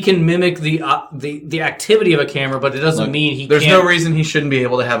doesn't. He can mimic the activity of a camera, but it doesn't mean he. There's can't. no reason he shouldn't be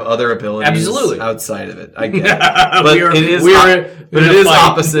able to have other abilities Absolutely. outside of it. I get it. But We are- it is, we are but in it a is fight.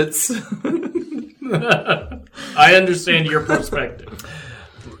 opposites. I understand your perspective.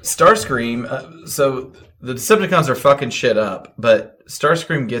 Starscream, so the Decepticons are fucking shit up, but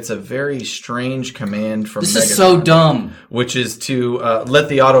Starscream gets a very strange command from This Megatron, is so dumb. which is to let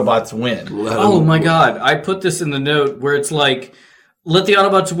the Autobots win. Oh my god. I put this in the note where it's like, let the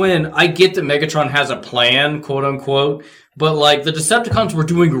Autobots win. I get that Megatron has a plan, quote unquote, but like the Decepticons were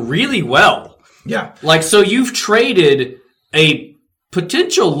doing really well. Yeah. Like, so you've traded a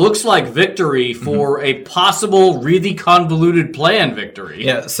potential looks like victory for a possible really convoluted plan victory.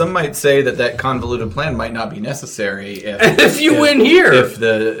 Yeah, some might say that convoluted plan might not be necessary If you win here.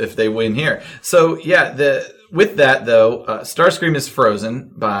 If they win here. So yeah, with that though, Starscream is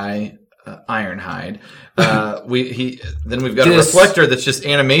frozen by Ironhide. We've got a reflector that's just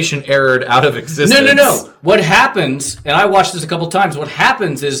animation errored out of existence. No. What happens, and I watched this a couple times, what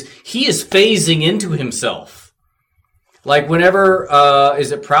happens is he is phasing into himself. Like whenever,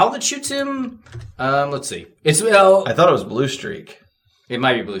 is it Prowl that shoots him? Let's see. I thought it was Blue Streak. It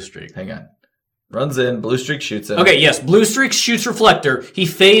might be Blue Streak. Hang on. Runs in, Blue Streak shoots him. Okay, yes, Blue Streak shoots Reflector. He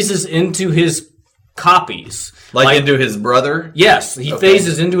phases into his copies. Like into his brother? Yes, he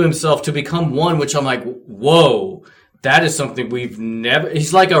phases into himself to become one, which I'm like, whoa, that is something we've never...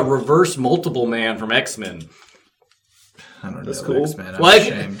 He's like a reverse multiple man from X-Men. I don't know. That's cool. X-Men. I'm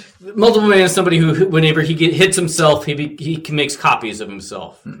ashamed. Multiple man is somebody who, whenever he hits himself, he makes copies of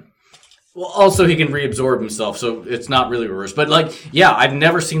himself. Well, also he can reabsorb himself, so it's not really reverse. But I've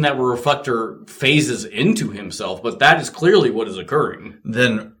never seen that where Reflector phases into himself, but that is clearly what is occurring.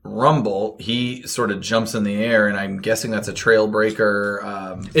 Then Rumble, he sort of jumps in the air, and I'm guessing that's a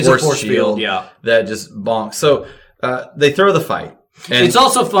Trailbreaker It's a force field, yeah. That just bonks. So they throw the fight. And it's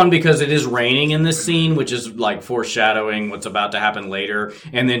also fun because it is raining in this scene, which is like foreshadowing what's about to happen later.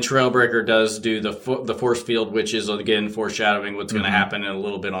 And then Trailbreaker does do the force field, which is again foreshadowing what's going to happen in a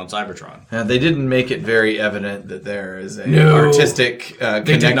little bit on Cybertron. They didn't make it very evident that there is an artistic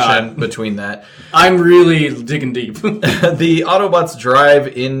connection between that. I'm really digging deep. The Autobots drive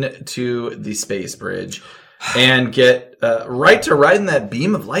into the space bridge and get right to riding that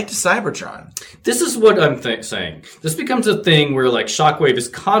beam of light to Cybertron. This is what I'm saying. This becomes a thing where Shockwave is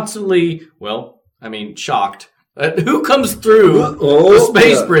constantly, shocked. Who comes through the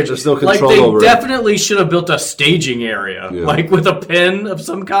space bridge? There's no control over They definitely should have built a staging area, with a pen of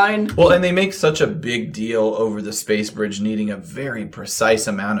some kind. Well, and they make such a big deal over the space bridge needing a very precise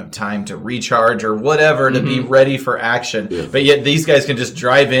amount of time to recharge or whatever to be ready for action. Yeah. But yet these guys can just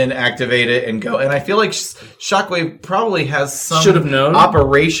drive in, activate it, and go. And I feel like Shockwave probably has some should have known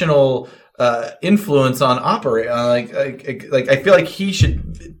operational influence on operate. I feel like he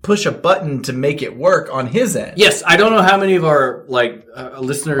should push a button to make it work on his end. Yes, I don't know how many of our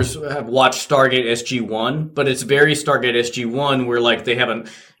listeners have watched Stargate SG-1, but it's very Stargate SG-1 where they have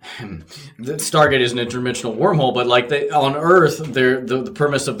Stargate is an interdimensional wormhole, but on Earth, the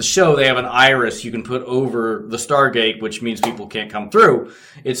premise of the show, they have an iris you can put over the Stargate, which means people can't come through.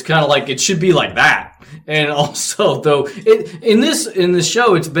 It's kind of it should be like that. And also, though, in this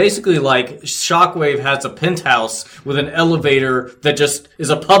show, it's basically like Shockwave has a penthouse with an elevator that just is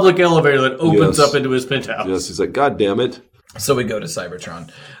a public elevator that opens up into his penthouse. Yes, he's like, God damn it. So we go to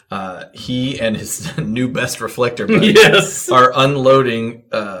Cybertron. He and his new best reflector buddy are unloading,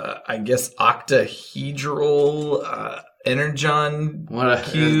 octahedral energon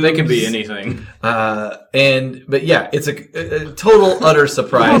cubes. They can be anything. It's a total utter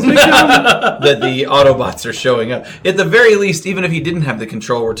surprise that the Autobots are showing up. At the very least, even if he didn't have the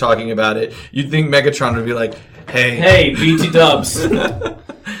control, we're talking about it, you'd think Megatron would be like, hey, BT Dubs.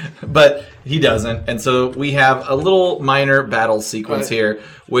 But he doesn't, and so we have a little minor battle sequence here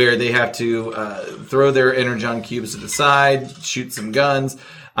where they have to throw their energon cubes to the side, shoot some guns.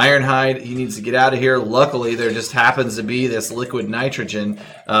 Ironhide, he needs to get out of here. Luckily, there just happens to be this liquid nitrogen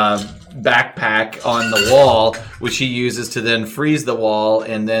backpack on the wall, which he uses to then freeze the wall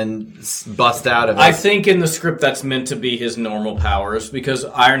and then bust out of it. I think in the script that's meant to be his normal powers, because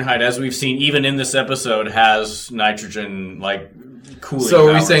Ironhide, as we've seen even in this episode, has nitrogen, cooling So are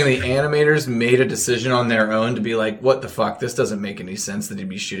we powers. saying the animators made a decision on their own to be like, what the fuck? This doesn't make any sense that he'd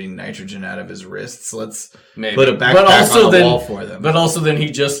be shooting nitrogen out of his wrists. Let's put a backpack on the wall for them. But also then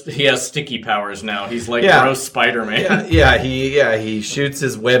he has sticky powers now. He's gross Spider-Man. He shoots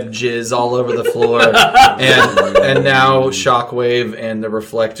his web jizz all over the floor. and now Shockwave and the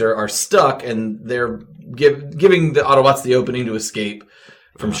Reflector are stuck, and they're giving the Autobots the opening to escape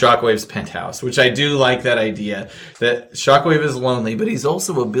from Shockwave's penthouse, which I do like that idea that Shockwave is lonely, but he's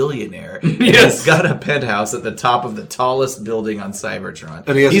also a billionaire. Yes. He's got a penthouse at the top of the tallest building on Cybertron.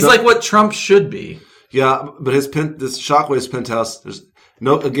 And he's like what Trump should be. Yeah, but this Shockwave's penthouse, there's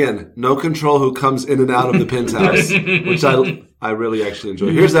no control who comes in and out of the penthouse, which I really actually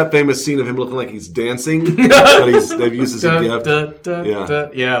enjoy. Here's that famous scene of him looking like he's dancing, that they've used as a gift.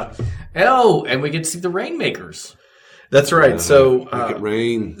 Yeah. Oh, and we get to see the Rainmakers. That's right. So Make it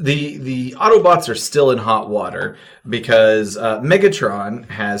rain. the Autobots are still in hot water because Megatron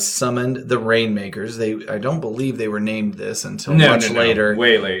has summoned the Rainmakers. I don't believe they were named this until much later,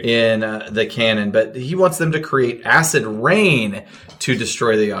 way late in the canon. But he wants them to create acid rain to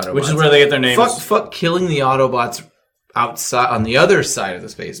destroy the Autobots, which is where they get their names. Fuck killing the Autobots outside on the other side of the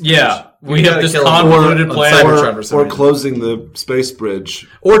space bridge. Yeah, we have gotta this kill 'em convoluted on plan. Cybertron for some Or reason. closing the space bridge.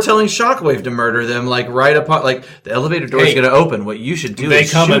 Or telling Shockwave to murder them, like right upon, like the elevator door is Hey, going to open. What you should do they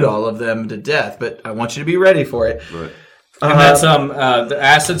is coming. shoot all of them to death. But I want you to be ready for it. Right. And that's the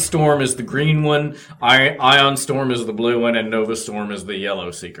Acid Storm is the green one, Ion Storm is the blue one, and Nova Storm is the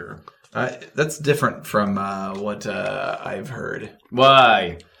yellow Seeker. That's different from what I've heard.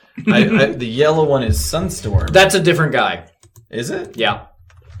 Why? The yellow one is Sunstorm. That's a different guy. Is it? Yeah,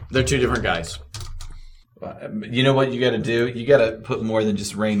 they're two different guys. You know what you got to do? You got to put more than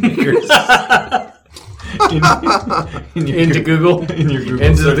just Rainmakers Into Google, in your Google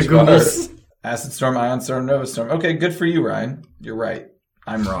into search the Googles. bar. Acid Storm, Ion Storm, Nova Storm. Okay, good for you, Ryan. You're right.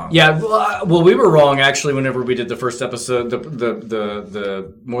 I'm wrong. Yeah, well, we were wrong actually. Whenever we did the first episode,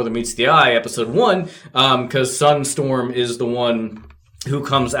 the More Than Meets the Eye, episode 1, because Sunstorm is the one who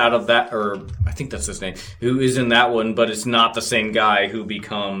comes out of that, or I think that's his name, who is in that one, but it's not the same guy who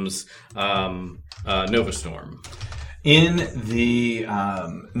becomes Nova Storm. In the,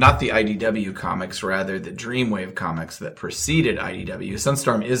 not the IDW comics, rather the Dreamwave comics that preceded IDW,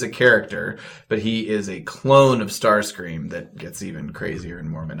 Sunstorm is a character, but he is a clone of Starscream that gets even crazier and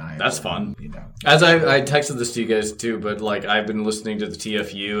more maniacal. That's fun. You know. As I texted this to you guys too, but like I've been listening to the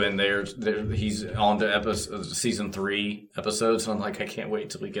TFU and he's on to season 3 episodes, so I'm like, I can't wait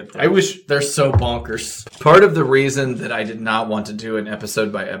till we get there. I wish they're so bonkers. part of the reason that I did not want to do an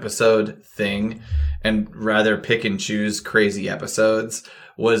episode by episode thing and rather pick and choose crazy episodes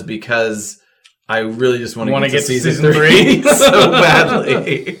was because I really just want to get to season 3 so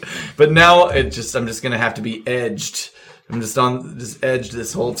badly. But now I'm just going to have to be edged. I'm just edged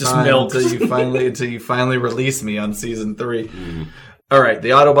this whole time Just milk. until you finally release me on season 3. All right, the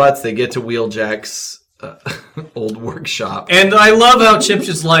Autobots, they get to Wheeljack's old workshop. And I love how Chip's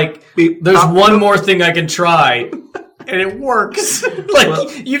just like, Beep, there's pop, one more thing I can try. And it works.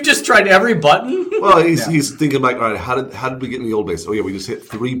 You've just tried every button. Well, he's thinking like, all right, how did we get in the old days? Oh yeah, we just hit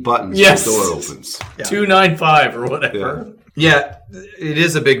 3 buttons. Yes. The door opens. 295 or whatever. Yeah, it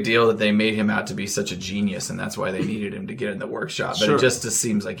is a big deal that they made him out to be such a genius, and that's why they needed him to get in the workshop. But Sure. it just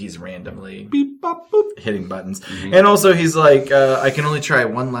seems like he's randomly Beep, bop, boop. hitting buttons. And also, he's like, I can only try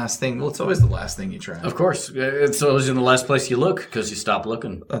one last thing. Well, it's always the last thing you try. Of course. It's always in the last place you look because you stop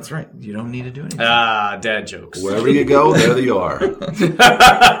looking. That's right. You don't need to do anything. Ah, dad jokes. Wherever you go, there you are.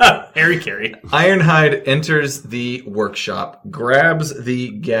 Harry Carey. Ironhide enters the workshop, grabs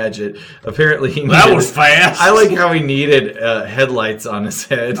the gadget. Apparently, he That needed- was fast. I like how he needed headlights on his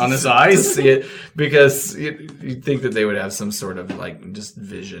head, On his to eyes? see it, because you'd think that they would have some sort of like just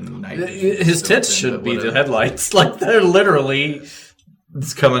vision. Night vision His built tits in, should but be the whatever. headlights. Like, they're literally...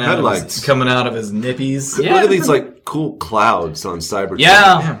 It's coming out Headlights. coming out of his nippies. Yeah. Look at these like cool clouds on Cybertron.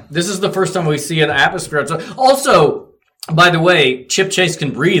 Yeah. This is the first time we see an atmosphere outside. Also, by the way, Chip Chase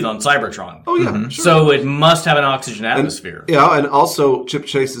can breathe on Cybertron. Oh yeah. Sure. So it must have an oxygen atmosphere. Yeah, and also Chip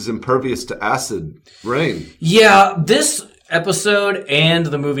Chase is impervious to acid rain. Yeah, this episode and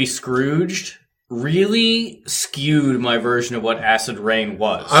the movie Scrooged really skewed my version of what acid rain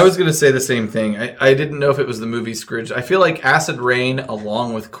was. I was going to say the same thing. I didn't know if it was the movie Scrooge. I feel like acid rain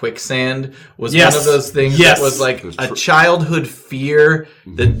along with quicksand was Yes. one of those things Yes. that was like a childhood fear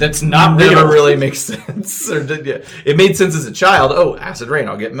That's not never real. really makes sense. It made sense as a child. Oh, acid rain,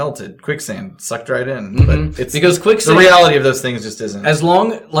 I'll get melted. Quicksand, sucked right in. But it's Because the quicksand, reality of those things just isn't. as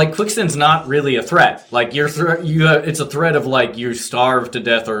long like quicksand's not really a threat. Like it's a threat of like you starve to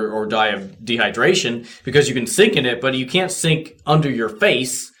death or die of dehydration because you can sink in it, but you can't sink under your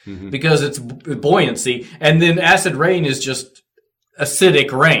face because it's buoyancy. And then acid rain is just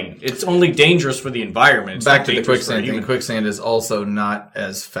acidic rain. It's only dangerous for the environment. It's Back not to the dangerous for quicksand a thing. human. Quicksand is also not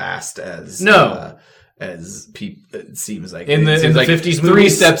as fast as No. it seems like In the- It seems in the like 50s 3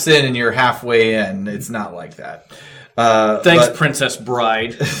 movies? steps in and you're halfway in. It's not like that. Thanks, but Princess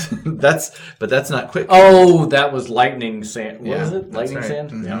Bride. that's not quick. Oh, that was lightning sand. What Yeah, was it? that's Lightning right.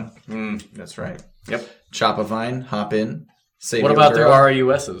 sand? Mhm. Yeah. That's right. Yep. Chop a vine, hop in. Save What your about their girl.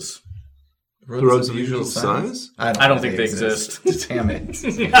 RUSs? Roads of usual size? I don't think they exist. Damn it.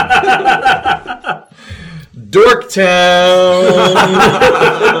 Dorktown.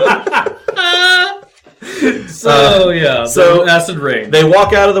 So acid rain. They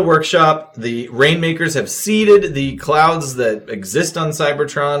walk out of the workshop. The Rainmakers have seeded the clouds that exist on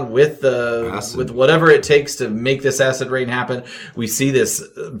Cybertron with whatever it takes to make this acid rain happen. We see this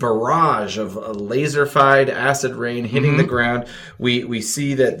barrage of laser-fied acid rain hitting the ground. We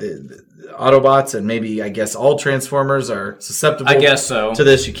see that the Autobots and maybe, I guess, all Transformers are susceptible I guess so. to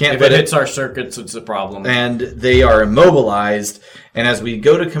this. You can't If it hits our circuits, it's a problem. and they are immobilized. And as we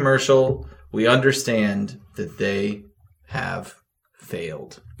go to commercial, we understand that they have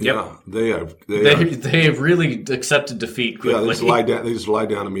failed. Yeah, they have really accepted defeat quickly. they just lie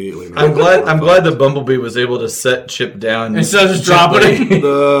down immediately. I'm glad the Bumblebee was able to set Chip down Instead of just dropping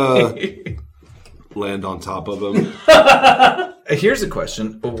it. Land on top of him. Here's a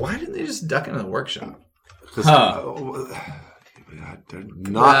question: why didn't they just duck into the workshop? They're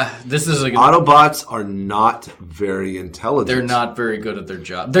not. This is Autobots are not very intelligent. They're not very good at their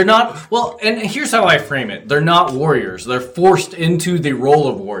job. They're not well. And here's how I frame it: they're not warriors. They're forced into the role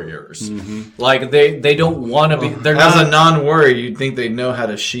of warriors. Like they don't want to be. They're As not a non-warrior, you'd think they'd know how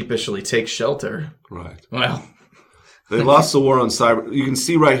to sheepishly take shelter. Right. well. They lost the war on Cyber. You can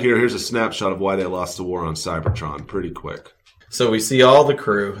see right here. Here's a snapshot of why they lost the war on Cybertron. Pretty quick. So we see all the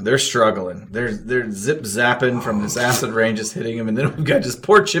crew. They're struggling. They're zip zapping from this acid rain just hitting them, and then we've got just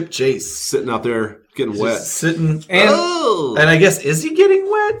poor Chip Chase Sitting out there getting wet. just sitting. And I guess is he getting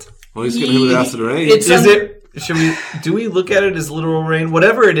wet? Well, he's getting hit with acid rain. Do we look at it as literal rain?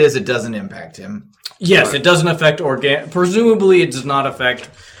 Whatever it is, it doesn't impact him. Yes, it doesn't affect presumably it does not affect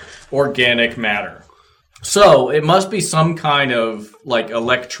organic matter. So it must be some kind of like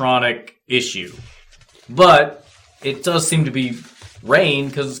electronic issue. But it does seem to be rain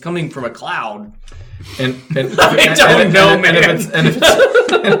because it's coming from a cloud. And I don't know, man.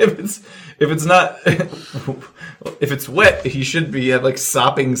 If it's not, if it's wet, he should be like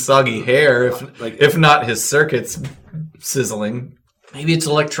sopping soggy hair. If not, his circuits sizzling. Maybe it's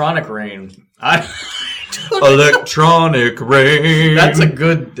electronic rain. Electronic rain. That's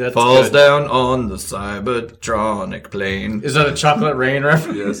falls good. down on the Cybertronic plane. Is that a chocolate rain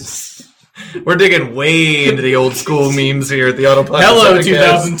reference? Yes. We're digging way into the old school memes here at the Autopilot. Hello,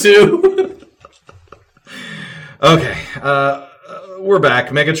 2002. Okay, we're back.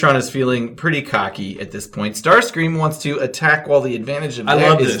 Megatron is feeling pretty cocky at this point. Starscream wants to attack while the advantage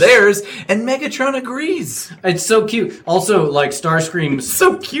is theirs, and Megatron agrees. It's so cute. Also, like Starscream,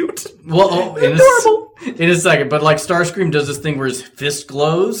 So cute. well, Adorable. In a second, but like Starscream does this thing where his fist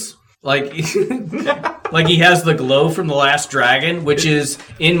glows, like like he has the glow from The Last Dragon, which is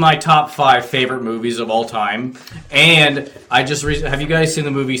in my top 5 favorite movies of all time. And I just have you guys seen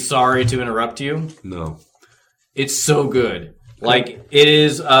the movie Sorry to Interrupt You? No. It's so good. Like, it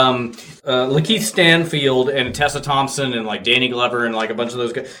is Lakeith Stanfield and Tessa Thompson and, like, Danny Glover and, like, a bunch of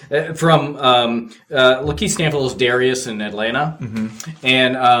those guys. From Lakeith Stanfield is Darius in Atlanta. Mm-hmm.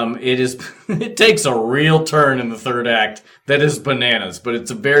 And it takes a real turn in the third act that is bananas. But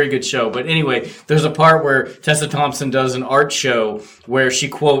it's a very good show. But anyway, there's a part where Tessa Thompson does an art show where she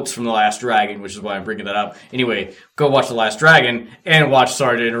quotes from The Last Dragon, which is why I'm bringing that up. Anyway, go watch The Last Dragon and watch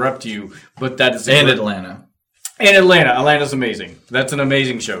Sorry to Interrupt You. But that is Atlanta. And Atlanta. Atlanta's amazing. That's an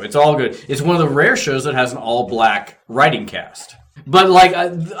amazing show. It's all good. It's one of the rare shows that has an all-black writing cast. But like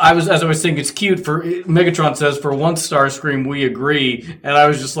as I was saying, it's cute. For Megatron says, "For once, Starscream, we agree," and I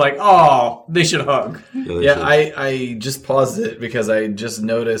was just like, "Oh, they should hug." Yeah, I just paused it because I just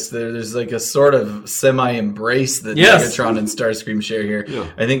noticed there's like a sort of semi-embrace that Megatron and Starscream share here. Yeah.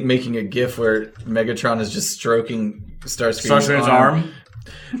 I think making a GIF where Megatron is just stroking Starscream's arm.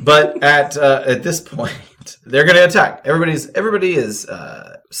 But at this point, they're going to attack. Everybody is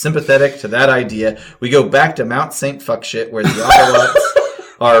sympathetic to that idea. We go back to Mount St. Fuckshit, where the Autobots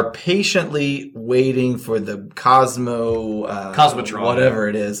are patiently waiting for the Cosmotron, whatever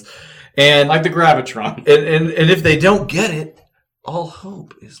it is, and like the Gravitron. And if they don't get it, all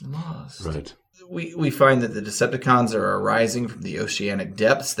hope is lost. Right. We find that the Decepticons are arising from the oceanic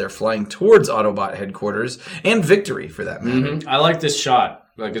depths. They're flying towards Autobot headquarters and Victory, for that matter. Mm-hmm. I like this shot.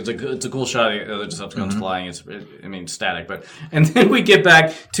 Like it's a cool shot of the Decepticons flying. It's static, but and then we get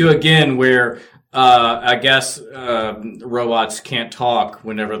back to again where I guess robots can't talk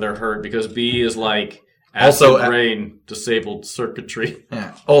whenever they're hurt because B is like acid rain disabled circuitry.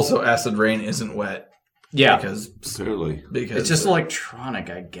 Yeah. Also, acid rain isn't wet. Yeah, because it's just electronic,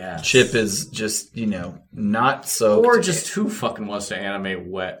 I guess. Chip is just not soaked, or just who fucking wants to animate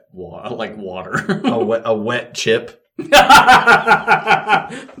wet water like water? a wet Chip. I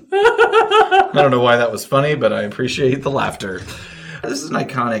don't know why that was funny, but I appreciate the laughter. This is an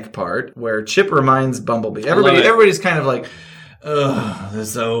iconic part where Chip reminds Bumblebee. Everybody's kind of like, ugh, this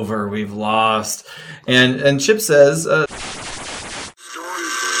is over. We've lost. And Chip says,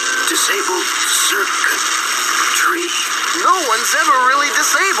 Disabled circuitry. No one's ever really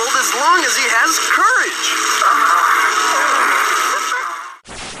disabled as long as he has courage.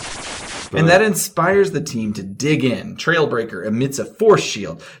 and that inspires the team to dig in. Trailbreaker emits a force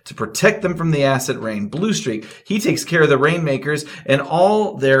shield to protect them from the acid rain. Bluestreak, he takes care of the Rainmakers, and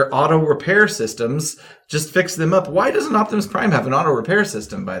all their auto repair systems just fix them up. Why doesn't Optimus Prime have an auto repair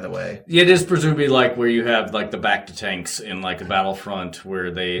system, by the way? It is presumably like where you have like the back to tanks in like a Battlefront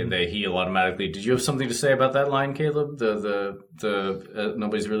where they heal automatically. Did you have something to say about that line, Caleb? The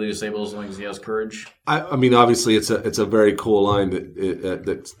nobody's really disabled as long as he has courage. I mean, obviously, it's a very cool line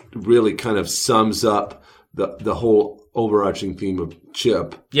that really kind of sums up the whole overarching theme of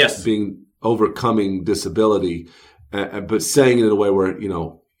Chip. Yes, being overcoming disability, but saying it in a way where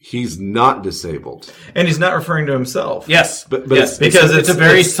he's not disabled, and he's not referring to himself. Yes, but yes, because it's a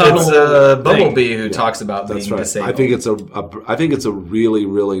very subtle. It's Bumblebee who talks about that's being right. disabled. I think it's a really,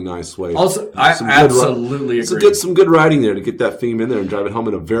 really nice way. Also, I absolutely agree. Some good writing there to get that theme in there and drive it home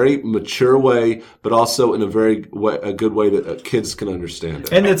in a very mature way, but also in a good way that kids can understand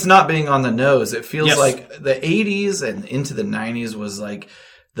it. And it's not being on the nose. It feels Yes. like the 80s and into the 90s was like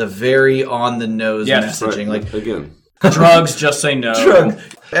the very on the nose messaging. Right. Like Again. Drugs, just say no.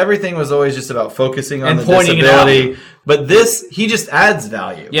 everything was always just about focusing on And the pointing it disability. But this, he just adds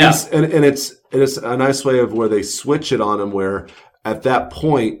value. Yeah. And it's a nice way of where they switch it on him, where at that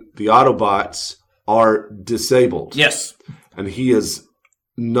point the Autobots are disabled. Yes. And he is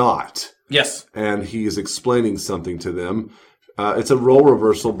not. Yes. And he is explaining something to them. It's a role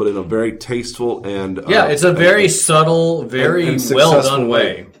reversal, but in a very tasteful and it's a very subtle, very and well successful done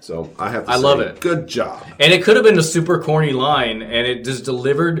way. So I have to I say, love it. Good job. And it could have been a super corny line, and it just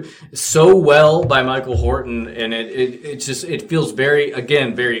delivered so well by Michael Horton, and it feels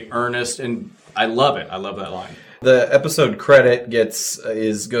very earnest, and I love it. I love that line. The episode credit goes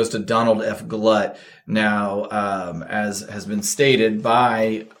to Donald F. Glut. Now, as has been stated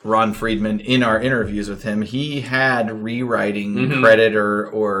by Ron Friedman in our interviews with him, he had rewriting credit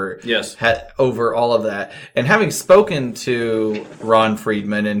or Yes. had over all of that. And having spoken to Ron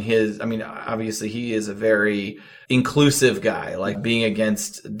Friedman and obviously he is a very inclusive guy. Like being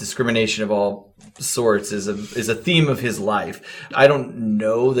against discrimination of all sorts is a theme of his life. I don't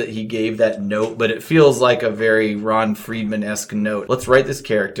know that he gave that note, but it feels like a very Ron Friedman-esque note. Let's write this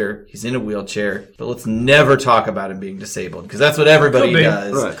character. He's in a wheelchair, but let's never talk about him being disabled because that's what everybody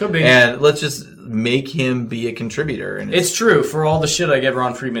does. Right. Could be. And let's just make him be a contributor. And It's true. For all the shit I give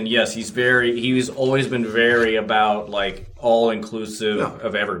Ron Friedman, yes, he's always been very about like all inclusive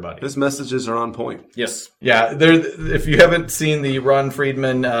of everybody. His messages are on point. Yes. yeah, if you haven't seen the Ron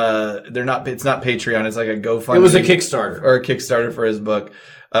Friedman, it's not Patreon. It's like a GoFundMe. It was a Kickstarter. Or a Kickstarter for his book.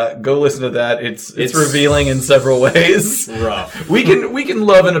 Go listen to that. It's revealing in several ways. Rough. We can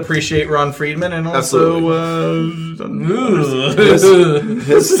love and appreciate Ron Friedman, and also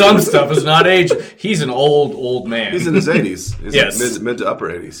Some stuff is not age. He's an old man. He's in his 80s. He's Yes. mid to upper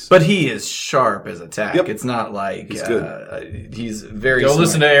 80s. but he is sharp as a tack. Yep. It's not like He's good. He's very Go smart.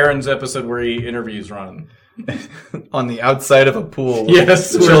 listen to Aaron's episode where he interviews Ron. On the outside of a pool.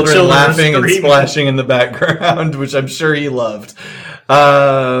 Yes, with where children children are laughing and screaming. splashing in the background, which I'm sure he loved.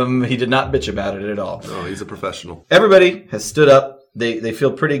 He did not bitch about it at all. Oh, he's a professional. Everybody has stood up. They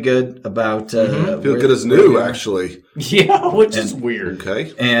feel pretty good about. Feel good as new, actually. Yeah, which is weird.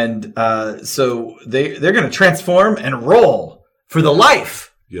 Okay. And so they're going to transform and roll for the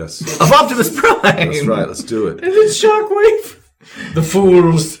life Yes. of Optimus Prime. That's right. Let's do it. And it's Shockwave. The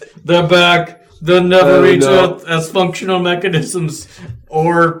fools, they're back. They'll never reach out as functional mechanisms,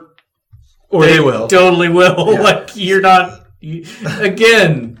 or They will. totally will. Like you're not.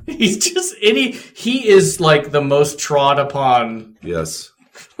 Again, he's just he is like the most trod upon. Yes.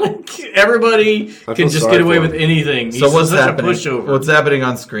 Like everybody feel can just sorry get away for with him. anything. So He's what's such happening? a pushover. What's happening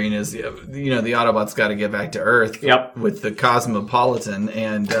on screen is the Autobots got to get back to Earth. Yep. With the Cosmopolitan,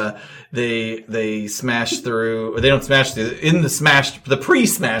 and they smash through. Or they don't smash through in the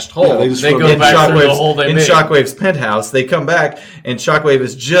pre-smashed hole. Yeah, they just They run go in back through the Shockwave's, hole they in made. Shockwave's penthouse. They come back, and Shockwave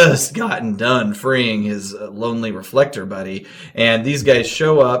has just gotten done freeing his lonely reflector buddy. And these guys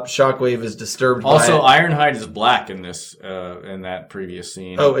show up. Shockwave is disturbed. Also, by it. Ironhide is black in this in that previous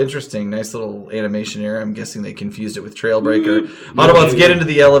scene. Oh, interesting. Nice little animation error. I'm guessing they confused it with Trailbreaker. Autobots get into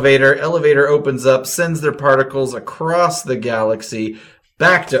the elevator. Elevator opens up, sends their particles across the galaxy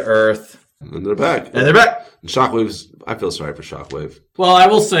back to Earth. And they're back. And they're back. And Shockwave's I feel sorry for Shockwave. Well, I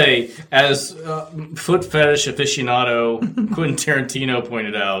will say, as foot fetish aficionado Quentin Tarantino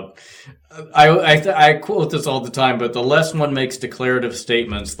pointed out, I quote this all the time, but the less one makes declarative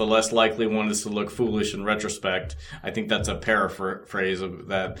statements, the less likely one is to look foolish in retrospect. I think that's a paraphrase of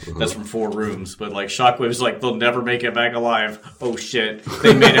that. That's from Four Rooms. But like Shockwave's like, they'll never make it back alive. Oh shit,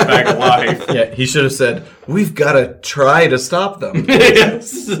 they made it back alive. Yeah, he should have said, "We've got to try to stop them."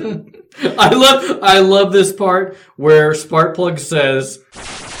 Yes. I love this part where Sparkplug says, I'm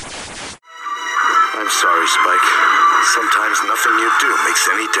sorry, Spike. Sometimes nothing you do makes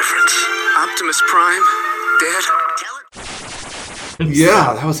any difference. Optimus Prime, Dad, tell it.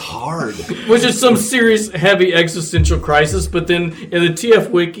 Yeah, that was hard. which is some serious, heavy existential crisis. But then in the TF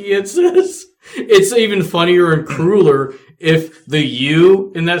Wiki, it says it's even funnier and crueler if the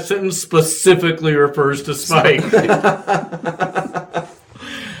 "you" in that sentence specifically refers to Spike.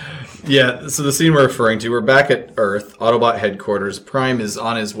 Yeah, so the scene we're referring to, we're back at Earth, Autobot headquarters. Prime is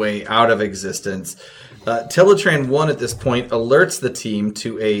on his way out of existence. Teletran 1 at this point alerts the team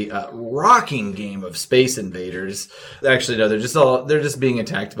to a rocking game of space invaders. Actually, no, they're just being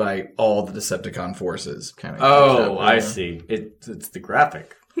attacked by all the Decepticon forces. Kind of. Oh, I see. It's the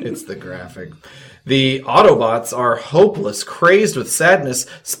graphic. It's the graphic. The Autobots are hopeless, crazed with sadness.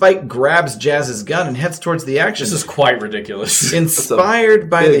 Spike grabs Jazz's gun and heads towards the action. This is quite ridiculous. Inspired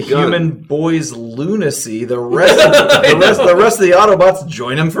by the big gun. human boy's lunacy, the rest of the Autobots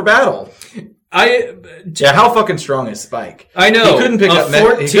join him for battle. Yeah, how fucking strong is Spike? I know. He couldn't pick up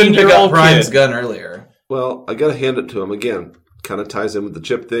 14-year-old Prime's kid. gun earlier. Well, I gotta hand it to him again. Kind of ties in with the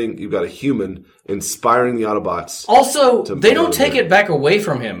chip thing. You've got a human inspiring the Autobots. Also, they don't take motivate. it back away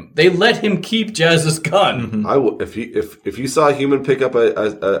from him. They let him keep Jazz's gun. I w- if you saw a human pick up an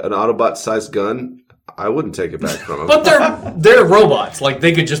Autobot-sized gun, I wouldn't take it back from him. But they're robots. Like,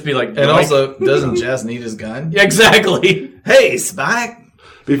 they could just be like... And also, doesn't Jazz need his gun? Yeah, exactly. Hey, Spike!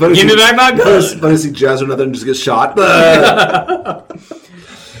 Be funny Give to me back my gun. Funny to see Jazz or nothing and just get shot.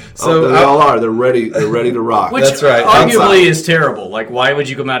 So they all are. They're ready. They're ready to rock. Which That's right. arguably is terrible. Like, why would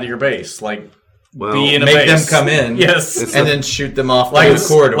you come out of your base? Like, Well, be in a make base. them come in. Yes. And then shoot them off Like, the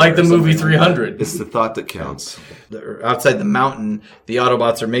corridor. like the or movie something. 300. it's the thought that counts. Outside the mountain, the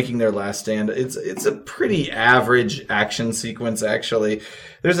Autobots are making their last stand. It's a pretty average action sequence, actually.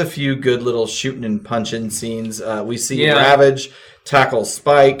 There's a few good little shooting and punching scenes. We see Ravage tackle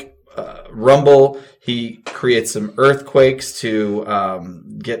Spike. Rumble, he creates some earthquakes to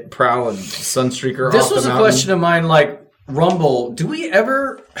get Prowl and Sunstreaker off the mountain. This was a question of mine, like, Rumble, do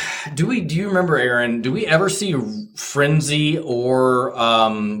you remember, Aaron, do we ever see Frenzy or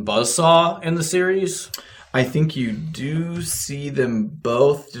Buzzsaw in the series? I think you do see them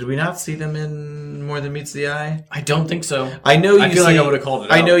both. Did we not see them in More Than Meets the Eye? I don't think so. I know you I feel like I would have called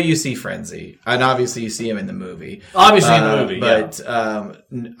it out. I know you see Frenzy, and obviously you see him in the movie. Obviously in the movie, but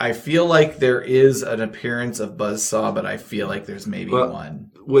I feel like there is an appearance of Buzzsaw, but I feel like there's maybe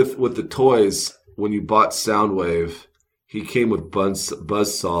one. With the toys, when you bought Soundwave, he came with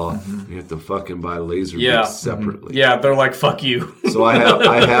Buzzsaw. Mm-hmm. You have to fucking buy Laserbeak Yeah. separately. Yeah, they're like, fuck you. So I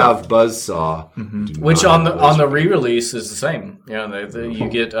have Buzzsaw, Do Which not on have the Laserbeak. re-release is the same. Yeah, you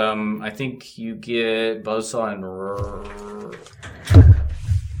get I think you get Buzzsaw and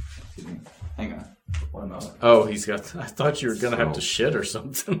Hang on. 1 moment. oh, he's got. I thought you were gonna have to shit or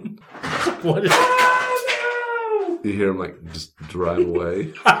something. What is? You hear him like just drive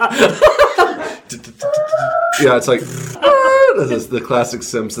away. Yeah, it's like this is the classic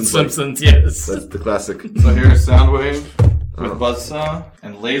Simpsons. Simpsons, yes. That's the classic. So here's Soundwave with Buzzsaw,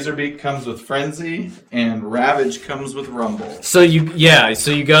 and Laserbeak comes with Frenzy, and Ravage comes with Rumble. So you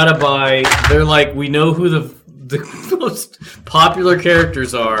gotta buy. They're like, we know who the most popular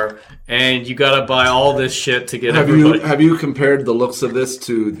characters are, and you gotta buy all this shit to get everybody. Have you compared the looks of this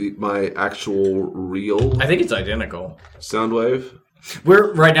to my actual real I think it's identical. Soundwave?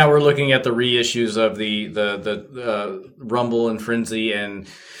 Right now we're looking at the reissues of the Rumble and Frenzy and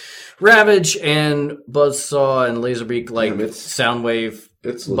Ravage and Buzzsaw and Laserbeak, like Soundwave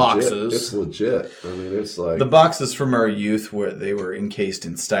It's legit. boxes. It's legit. I mean, it's like The boxes from our youth where they were encased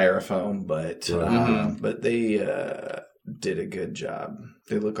in styrofoam, but they did a good job.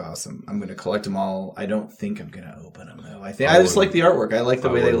 They look awesome. I'm going to collect them all. I don't think I'm going to open them though. I just like the artwork. I like the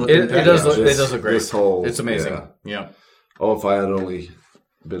way they look. It does look This great. It's amazing. yeah. Yeah. Oh, if I had only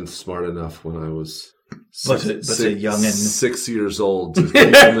been smart enough when I was But a youngin'. 6 years old to keep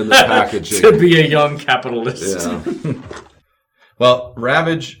them in the packaging. To be a young capitalist. Yeah. Well,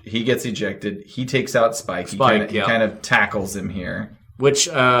 Ravage, he gets ejected. He takes out Spike. He yeah. kind of tackles him here. Which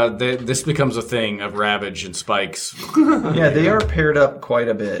this becomes a thing of Ravage and Spikes. Yeah, they are paired up quite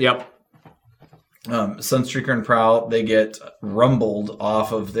a bit. Yep. Sunstreaker and Prowl, they get rumbled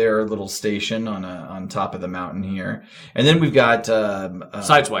off of their little station on top of the mountain here. And then we've got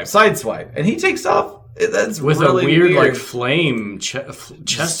Sideswipe. And he takes off. That's with really a weird like flame,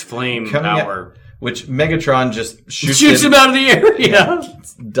 chest flame power. Which Megatron just shoots him out of the air. Yeah.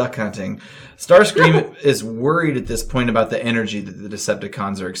 Duck hunting. Starscream is worried at this point about the energy that the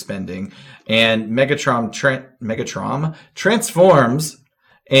Decepticons are expending. And Megatron transforms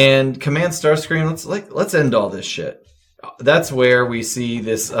and commands Starscream, let's end all this shit. That's where we see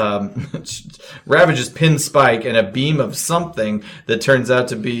this Ravage's pin spike and a beam of something that turns out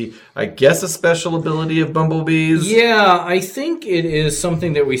to be, I guess, a special ability of Bumblebee's. Yeah, I think it is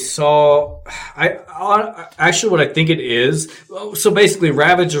something that we saw. Actually, what I think it is. So basically,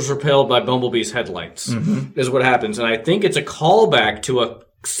 Ravage is repelled by Bumblebee's headlights, is what happens. And I think it's a callback to a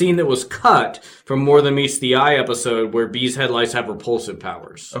scene that was cut from More Than Meets the Eye episode where Bee's headlights have repulsive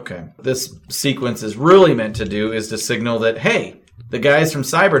powers. Okay. This sequence is really meant to do is to signal that, hey, the guys from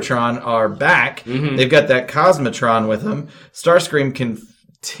Cybertron are back. They've got that Cosmotron with them. Starscream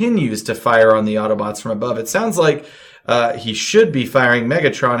continues to fire on the Autobots from above. It sounds like he should be firing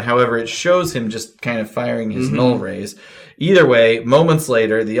Megatron. However, it shows him just kind of firing his null rays. Either way, moments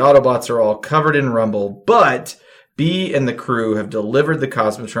later, the Autobots are all covered in rumble, but Bee and the crew have delivered the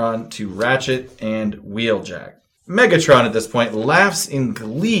Cosmotron to Ratchet and Wheeljack. Megatron at this point laughs in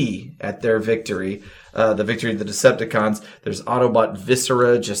glee at their victory, the victory of the Decepticons. There's Autobot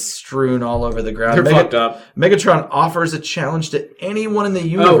viscera just strewn all over the ground. They're fucked up. Megatron offers a challenge to anyone in the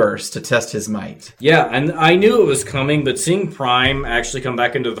universe to test his might. Yeah, and I knew it was coming, but seeing Prime actually come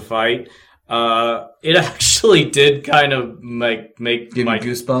back into the fight, it actually did kind of make Give me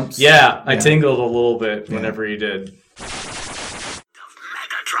goosebumps. Yeah, I tingled a little bit whenever he did. Megatron!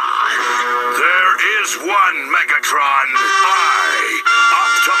 There is one Megatron. I,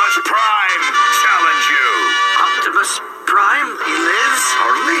 Optimus Prime, challenge you. Optimus Prime? He lives?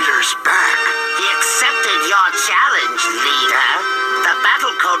 Our leader's back. He accepted your challenge, leader. The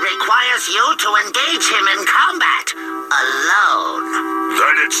battle code requires you to engage him in combat. Alone.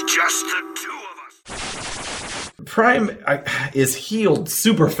 Then it's just the two of us. Prime is healed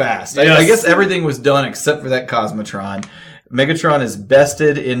super fast. Yes. I guess everything was done except for that Cosmotron. Megatron is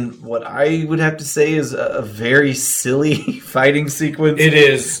bested in what I would have to say is a very silly fighting sequence. It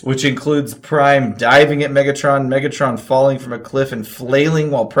is. Which includes Prime diving at Megatron, Megatron falling from a cliff and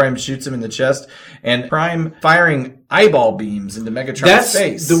flailing while Prime shoots him in the chest, and Prime firing eyeball beams into Megatron's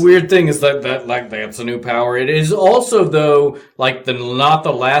face. The weird thing is that's a new power. It is also, though, like not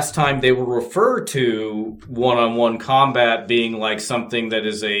the last time they will refer to one-on-one combat being like something that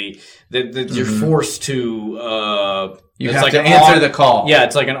is that you're forced to you have to answer the call. Yeah,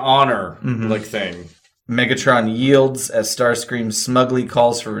 it's like an honor like thing. Megatron yields as Starscream smugly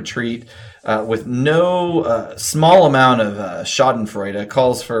calls for retreat. With no small amount of schadenfreude,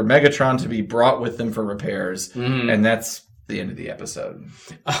 calls for Megatron to be brought with them for repairs. And that's the end of the episode.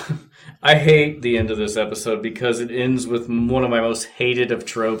 I hate the end of this episode because it ends with one of my most hated of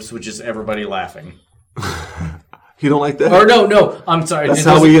tropes, which is everybody laughing. You don't like that? Or no, I'm sorry. That's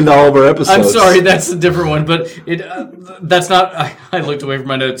how we end all of our episodes. I'm sorry, that's a different one, but that's not... I looked away from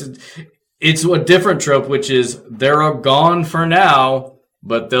my notes. It's a different trope, which is they're gone for now,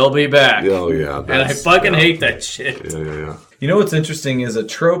 but they'll be back. Oh, yeah. And I fucking hate that shit. Yeah. You know what's interesting is a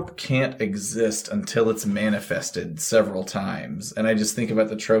trope can't exist until it's manifested several times. And I just think about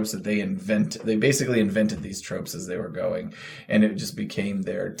the tropes that they invent. They basically invented these tropes as they were going, and it just became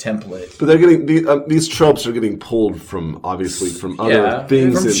their template. But they're getting these tropes are getting pulled from other things, from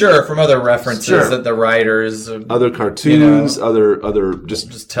other references that the writers, other cartoons, other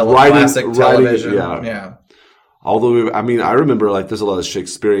just classic television, yeah. Although I remember there's a lot of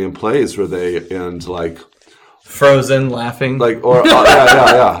Shakespearean plays where they end like Frozen laughing, or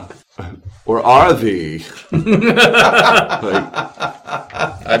are thee?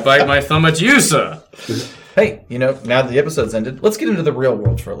 I bite my thumb at you, sir. Hey, now that the episode's ended, let's get into the real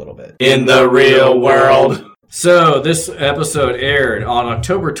world for a little bit. In the real world. So this episode aired on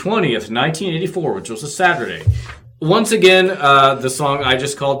October 20th, 1984, which was a Saturday. Once again, the song I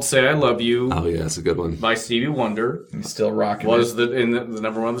just called "Say I Love You." Oh yeah, it's a good one by Stevie Wonder. He's still rocking. Was the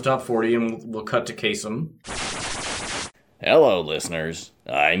number one of the top 40, and we'll cut to Kasem. Hello, listeners.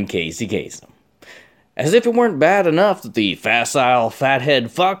 I'm Casey Kasem. As if it weren't bad enough that the facile fathead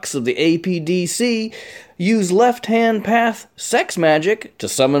fucks of the APDC use left-hand path sex magic to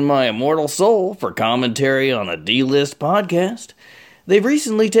summon my immortal soul for commentary on a D-list podcast, they've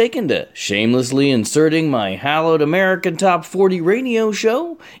recently taken to shamelessly inserting my hallowed American Top 40 radio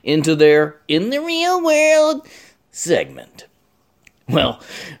show into their In the Real World segment. Well,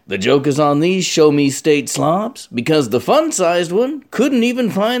 the joke is on these show me state slobs, because the fun-sized one couldn't even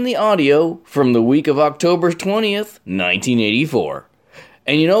find the audio from the week of October 20th, 1984.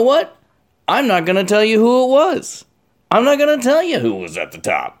 And you know what? I'm not gonna tell you who it was. I'm not gonna tell you who was at the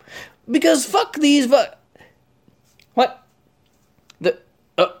top. Because fuck these What?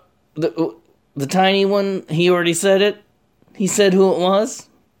 The tiny one, he already said it? He said who it was?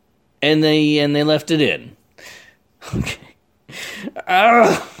 And they left it in. Okay.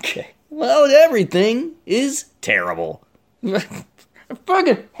 Okay. Well, everything is terrible. I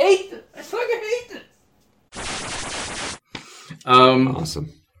fucking hate this.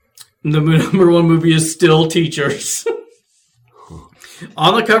 Awesome. The number one movie is still Teachers.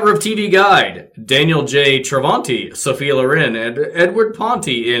 On the cover of TV Guide, Daniel J. Travanti, Sophia Loren, and Edward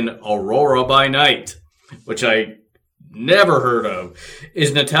Ponti in Aurora by Night, which I never heard of,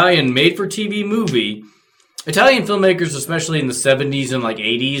 is an Italian made-for-TV movie. Italian filmmakers, especially in the 70s and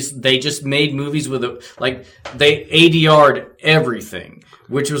 80s, they just made movies with they ADR'd everything,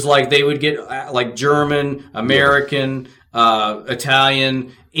 which was they would get German, American,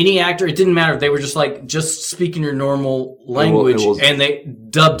 Italian, any actor, it didn't matter. They were just speaking your normal language, and they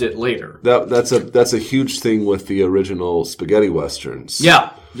dubbed it later. That's a huge thing with the original spaghetti westerns.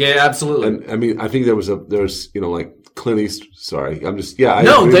 Yeah, absolutely. And I mean, I think there's Clint Eastwood. Sorry, I'm just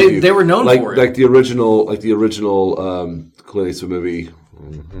they were known for it. Like the original Clint Eastwood movie.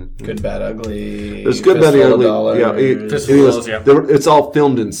 Good, Bad, Ugly. There's Good, Bad, Ugly. Yeah, it's all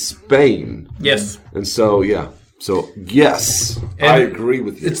filmed in Spain. Yes, and so yes, I agree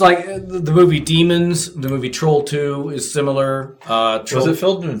with you. It's like the movie Demons, the movie Troll 2 is similar. Was it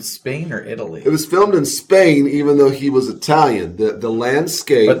filmed in Spain or Italy? It was filmed in Spain, even though he was Italian. The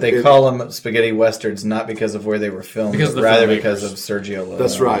landscape... But they call them spaghetti westerns not because of where they were filmed, but rather because of Sergio Leone.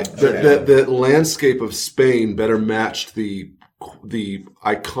 That's right. The landscape of Spain better matched the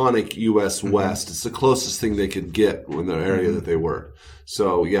iconic U.S. West. It's the closest thing they could get in the area that they were.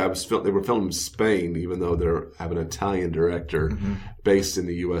 So yeah, they were filmed in Spain, even though they have an Italian director based in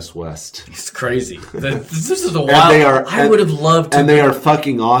the U.S. West. It's crazy. This is a wild. I would have loved to. And they are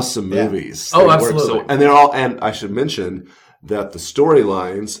fucking awesome movies. Oh, absolutely. And they're all. And I should mention that the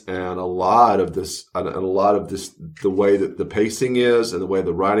storylines and a lot of this, the way that the pacing is and the way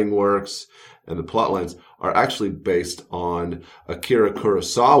the writing works and the plot lines are actually based on Akira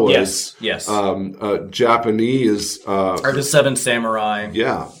Kurosawa's Japanese or the Seven Samurai.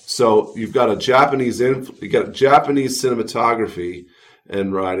 Yeah, so you've got Japanese cinematography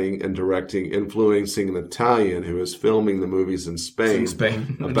and writing and directing, influencing an Italian who is filming the movies in Spain,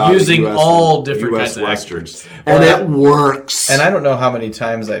 about using all different kinds of westerns, and it works. And I don't know how many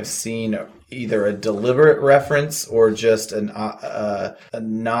times I've seen either a deliberate reference or just an homage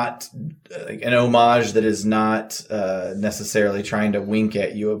that is not necessarily trying to wink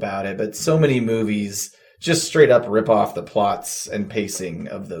at you about it. But so many movies just straight up rip off the plots and pacing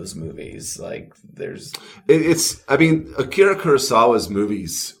of those movies. Akira Kurosawa's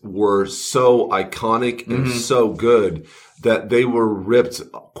movies were so iconic and so good that they were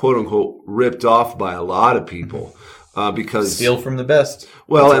quote unquote, ripped off by a lot of people. Because steal from the best.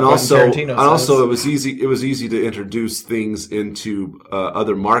 Well, and also it was easy. It was easy to introduce things into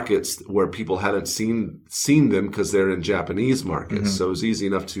other markets where people hadn't seen them because they're in Japanese markets. So it was easy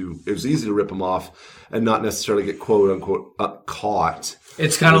to rip them off and not necessarily get quote unquote caught.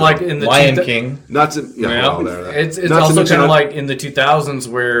 It's kind of like in the Lion King. It's also kind of like in the 2000s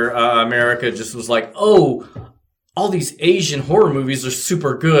where America just was like, oh, all these Asian horror movies are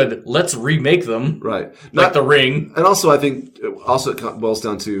super good. Let's remake them. Right. Like The Ring. And also, I think, it boils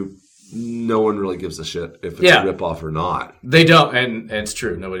down to no one really gives a shit if it's a ripoff or not. They don't, and it's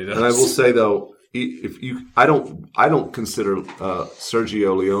true. Nobody does. And I will say, though, I don't consider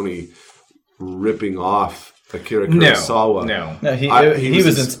Sergio Leone ripping off Akira Kurosawa. No, he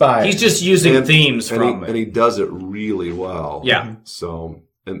was inspired. He's just using themes from it. And he does it really well. Yeah. So,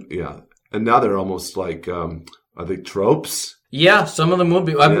 and now they're almost like... are they tropes? Yeah, some of them will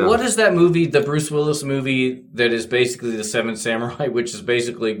be. What is that movie, the Bruce Willis movie that is basically the Seven Samurai, which is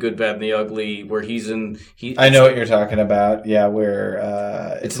basically Good, Bad, and the Ugly, where I know what you're talking about. Yeah, where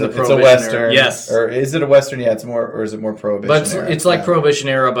it's a Western. Yes. Or is it a Western? Yeah, it's more, or is it more Prohibition but era? It's like Prohibition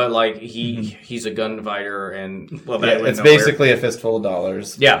era, but he's a gun fighter, and it's basically a fistful of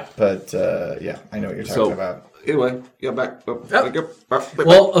dollars. Yeah. But I know what you're talking about. Anyway, back.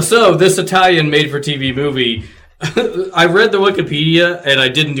 Well, so this Italian made-for-TV movie I read the Wikipedia and I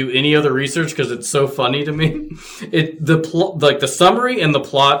didn't do any other research because it's so funny to me. The summary and the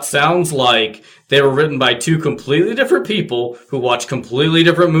plot sounds like they were written by two completely different people who watch completely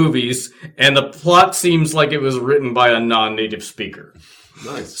different movies, and the plot seems like it was written by a non-native speaker.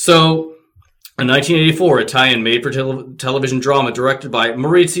 Nice. So, a 1984 Italian made-for-television drama directed by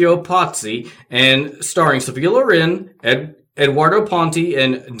Maurizio Pozzi and starring Sophia Loren, Eduardo Ponti,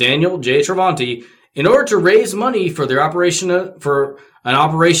 and Daniel J. Travanti. In order to raise money for an operation for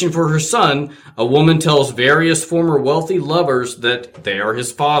her son, a woman tells various former wealthy lovers that they are his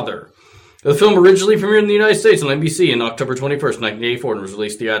father. The film originally premiered in the United States on NBC on October 21st, 1984, and was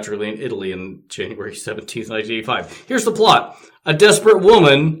released theatrically in Italy on January 17th, 1985. Here's the plot. A desperate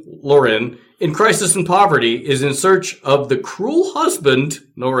woman, Lauren, in crisis and poverty, is in search of the cruel husband,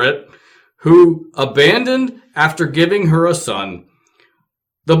 Noret, who abandoned after giving her a son.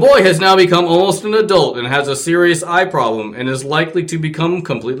 The boy has now become almost an adult and has a serious eye problem and is likely to become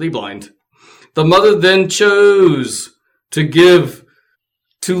completely blind. The mother then chose to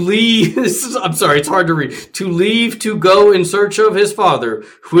leave to go in search of his father,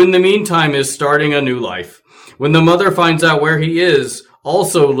 who in the meantime is starting a new life. When the mother finds out where he is,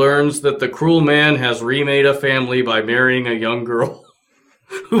 also learns that the cruel man has remade a family by marrying a young girl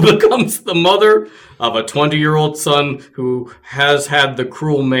who becomes the mother of a 20-year-old son who has had the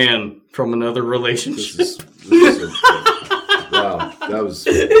cruel man from another relationship. Wow, that was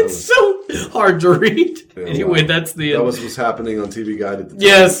so hard to read. Yeah, anyway, wow. that's the That end. was what's happening on TV Guide at the time.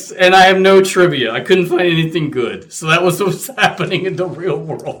 Yes, and I have no trivia. I couldn't find anything good. So that was what's happening in the real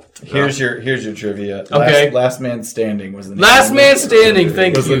world. Here's your trivia. Okay. Last Man Standing was the name. Last Man Standing,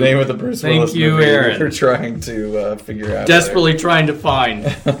 thank was you. the name of the Bruce Thank Willis you, movie Aaron. we're trying to figure out. Desperately trying to find.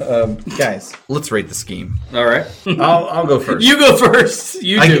 Guys, let's rate the scheme. All right. I'll go first. You go first.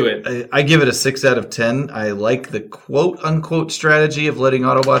 You do it. I give it a 6 out of 10. I like the quote-unquote strategy of letting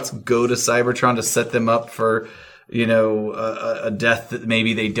Autobots go to Cybertron to set them up for, a death that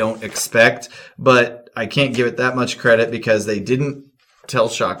maybe they don't expect. But I can't give it that much credit because they didn't tell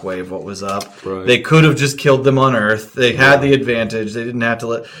Shockwave what was up. Right. They could have just killed them on Earth. They had the advantage. They didn't have to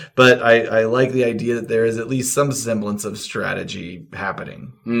let... But I like the idea that there is at least some semblance of strategy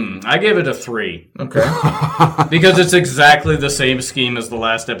happening. I gave it a 3. Okay. Because it's exactly the same scheme as the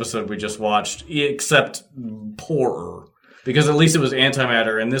last episode we just watched, except poorer. Because at least it was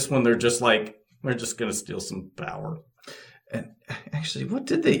antimatter, and this one they're just like, we're just going to steal some power. And actually, what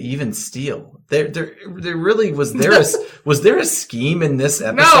did they even steal? There really was there a scheme in this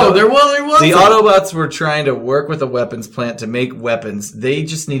episode? No, there wasn't. The Autobots were trying to work with a weapons plant to make weapons. They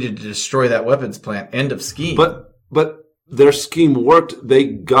just needed to destroy that weapons plant. End of scheme. But their scheme worked. They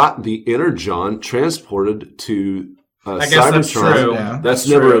got the Energon transported to I guess that's Cybertron. true. Yeah. That's That's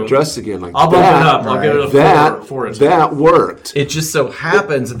never true. addressed again. Like I'll bump it up. I'll give it a 4. That worked. It just so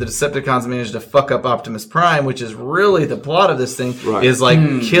happens that the Decepticons managed to fuck up Optimus Prime, which is really the plot of this thing. Right. Is like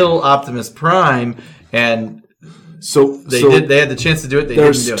kill Optimus Prime, and So they so did. They had the chance to do it. They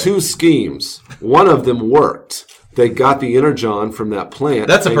There's didn't do it. 2 schemes. One of them worked. They got the Energon from that plant.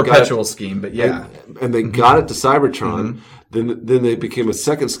 That's a and got perpetual it- scheme, but yeah. And they got it to Cybertron. Then they became a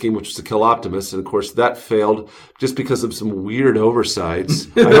second scheme, which was to kill Optimus, and of course that failed just because of some weird oversights.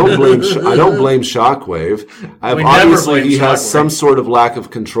 I don't blame Shockwave. We never Obviously, blame he has Shockwave. some sort of lack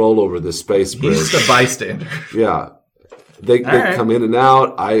of control over this space bridge. He's just a bystander. Yeah, they right. come in and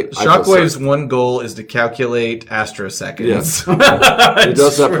out. I feel Shockwave's sorry. one goal is to calculate astroseconds. Yes, he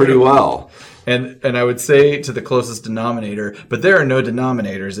does that pretty well. And I would say to the closest denominator, but there are no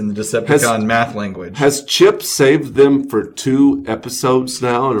denominators in the Decepticon math language. Has Chip saved them for 2 episodes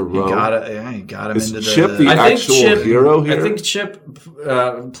now in a row? You got him Is into Chip the I think actual Chip, hero here? I think Chip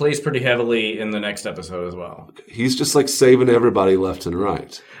plays pretty heavily in the next episode as well. He's just like saving everybody left and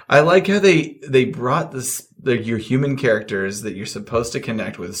right. I like how they brought your human characters that you're supposed to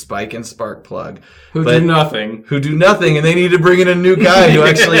connect with, Spike and Sparkplug, Who do nothing. who do nothing, and they need to bring in a new guy who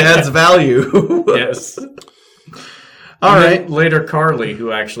actually adds value. Yes. All And right. then later, Carly,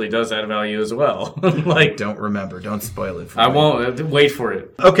 who actually does add value as well. Like, Don't remember. Don't spoil it for I me. won't wait for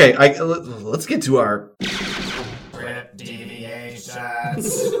it. Okay, let's get to our...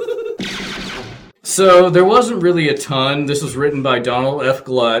 So there wasn't really a ton. This was written by Donald F.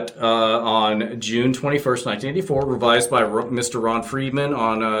 Glut on June 21st, 1984, revised by Mr. Ron Friedman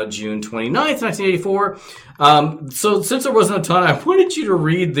on June 29th, 1984. So since there wasn't a ton, I wanted you to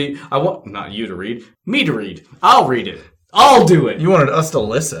read me to read. I'll read it. I'll do it. You wanted us to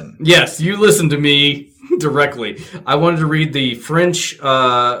listen. Yes, you listen to me directly. I wanted to read the French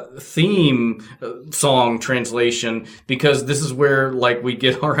theme song translation because this is where we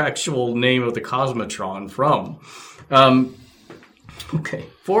get our actual name of the Cosmotron from. Okay.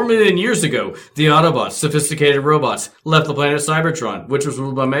 4 million years ago, the Autobots, sophisticated robots, left the planet Cybertron, which was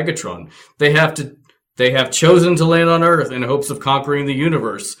ruled by Megatron. They have chosen to land on Earth in hopes of conquering the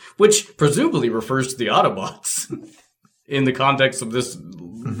universe, which presumably refers to the Autobots in the context of this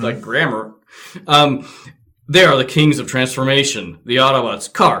grammar. They are the kings of transformation. The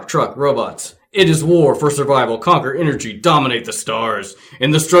Autobots, car, truck, robots. It is war for survival, conquer energy, dominate the stars.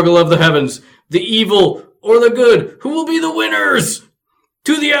 In the struggle of the heavens, the evil or the good, who will be the winners?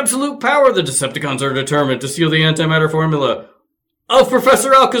 To the absolute power, the Decepticons are determined to seal the antimatter formula of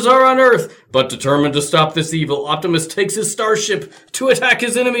Professor Alcazar on Earth. But determined to stop this evil, Optimus takes his starship to attack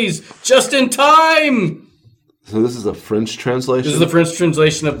his enemies just in time. So this is a French translation? This is the French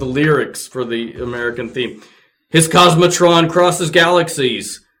translation of the lyrics for the American theme. His Cosmotron crosses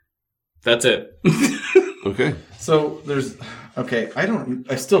galaxies. That's it. Okay. So there's... Okay,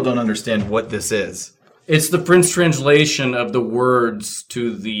 I still don't understand what this is. It's the French translation of the words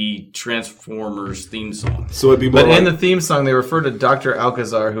to the Transformers theme song. So it'd be more But in the theme song, they refer to Dr.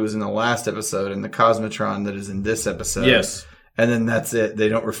 Alcazar, who was in the last episode, and the Cosmotron that is in this episode. Yes. And then that's it. They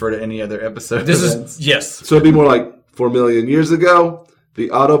don't refer to any other episode. Yes. So it'd be more like 4 million years ago, the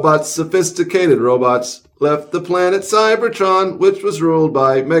Autobots, sophisticated robots, left the planet Cybertron, which was ruled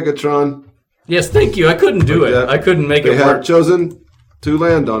by Megatron. Yes, thank you. I couldn't do it. I couldn't make They it have work. chosen to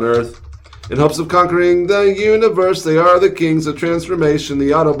land on Earth. In hopes of conquering the universe, they are the kings of transformation,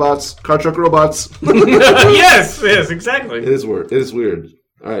 the Autobots, car truck robots. Yes, exactly. It is weird. It is weird.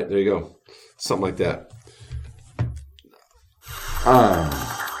 All right, there you go. Something like that.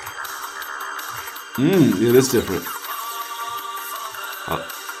 Yeah, that's different.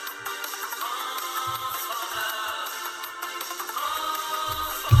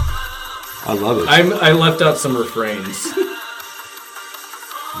 I love it. I left out some refrains.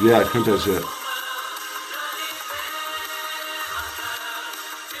 Yeah, I couldn't touch it.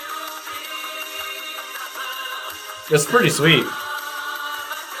 It's pretty sweet.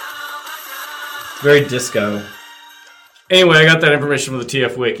 very disco. Anyway, I got that information from the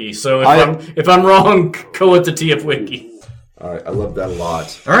TF Wiki. So I- if I'm wrong, go with the TF Wiki. All right, I love that a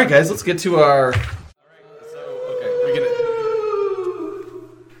lot. All right, guys, let's get to our.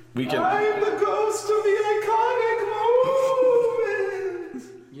 We can. I'm the ghost of the iconic moment.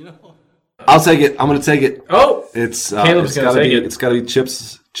 You know. I'll take it. I'm going to take it. Oh, It's Caleb's it's gonna gotta take be it. it's got to be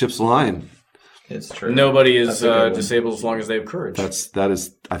Chip's line. It's true. nobody is That's a good one. disabled as long as they have courage. I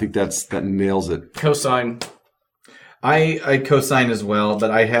think that nails it. Cosine. I co-sign as well,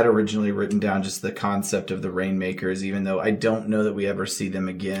 but I had originally written down just the concept of the Rainmakers, even though I don't know that we ever see them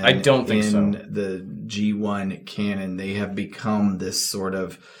again. I don't think so. In the G1 canon, they have become this sort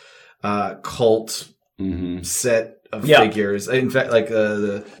of cult set of figures. In fact, like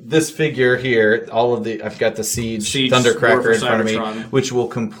this figure here, I've got the Siege Thundercracker War in for front of me, Cybertron. which will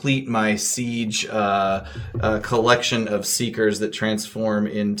complete my Siege collection of Seekers that transform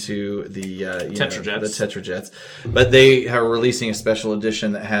into the Tetrajets. The Tetrajets. But they are releasing a special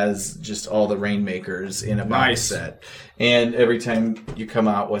edition that has just all the Rainmakers in a box Nice. set. And every time you come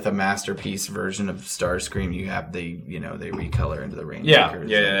out with a masterpiece version of Starscream, you have they recolor into the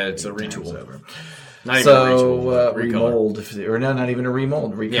Rainmakers. Yeah, it's a and times retool. over. Not even a retool, So recolor. remold, or no, not even a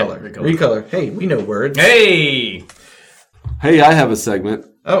remold, recolor. Yeah, recolor. Hey, we know words. Hey, Hey, I have a segment.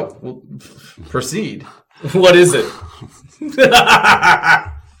 Oh, well, proceed. what is it?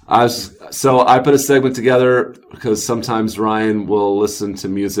 I put a segment together because sometimes Ryan will listen to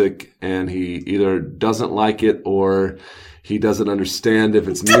music and he either doesn't like it or he doesn't understand if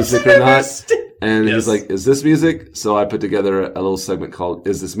it's music or not. And Yes. he's like, is this music? So I put together a little segment called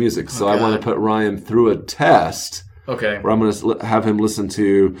Is This Music? So I want to put Ryan through a test Okay. where I'm going to have him listen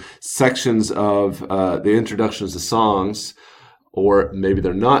to sections of the introductions to songs, or maybe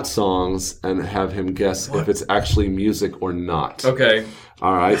they're not songs, and have him guess if it's actually music or not. Okay.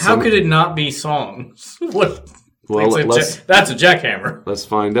 All right. How could it not be songs? What? Well, That's a jackhammer. Let's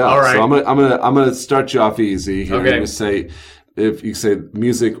find out. All right. So I'm gonna start you off easy here. Okay. I'm gonna say if you say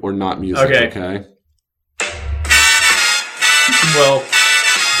music or not music. Okay. Okay. Well,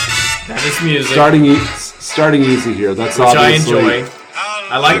 that is music, Starting easy here. That's which I obviously enjoy.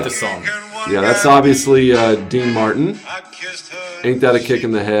 I like the song. Yeah, that's obviously Dean Martin. Ain't That a Kick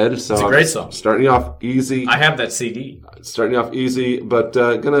in the Head? So It's a great song. Starting you off easy. I have that CD. Starting you off easy, but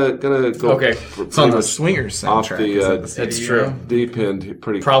gonna go Okay. It's on the Swingers off soundtrack. the, isn't the CD, It's true. yeah? deep end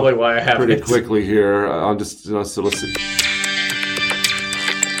pretty Probably why I have pretty it. quickly here. I'm just so let's see.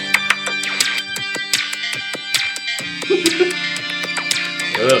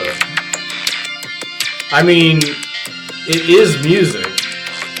 Ugh. I mean, it is music,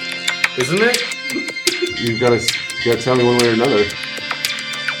 isn't it? You gotta tell me one way or another.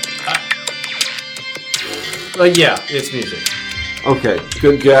 Yeah, it's music. Okay,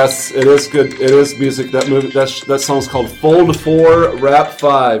 good guess. It is good. It is music. That movie. That song's called "Fold 4, Rap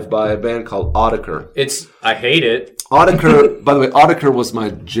 5" by a band called Autechre. I hate it. Autechre, by the way, Autechre was my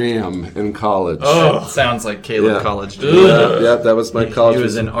jam in college. Oh, Sounds like Caleb Yeah. College. Yeah, that was my college. He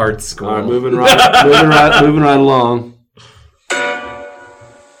was in art school. All right, moving right along.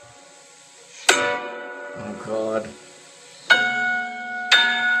 oh God.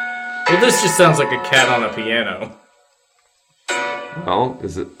 Well, this just sounds like a cat on a piano. Well,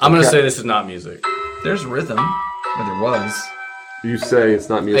 is it? I'm gonna okay. say this is not music. There's rhythm, or there was. You say it's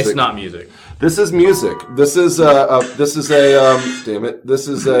not music. It's not music. This is music. This is a. Damn it. This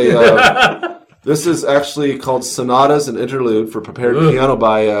is a. This is actually called Sonatas and Interlude for Prepared Piano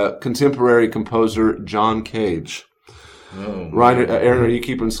by contemporary composer John Cage. Oh, Ryan, Aaron, are you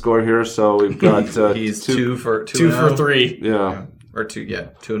keeping score here? So we've got He's two for 3. Yeah. Or 2, yeah,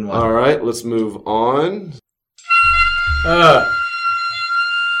 2 and 1. All right, let's move on.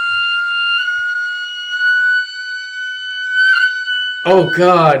 Oh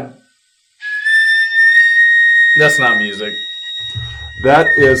God. That's not music. That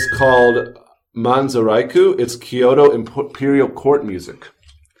is called Manzaraiku. It's Kyoto Imperial Court music.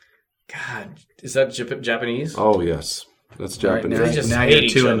 God, is that Japanese? Oh yes, that's Right, Japanese. now, They just now hate you're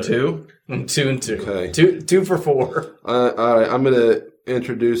each 2 and other. 2. 2 and 2. Okay. Two for 4. All right, I'm going to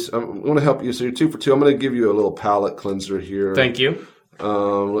introduce. I'm going to help you. So you're 2 for 2. I'm going to give you a little palate cleanser here. Thank you.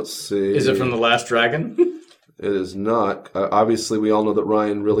 Let's see. Is it from The Last Dragon? It is not. Obviously, we all know that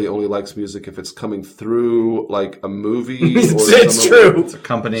Ryan really only likes music if it's coming through like a movie. It's true. It's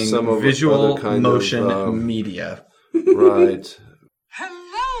accompanying Some of visual other kind motion of, media. Right.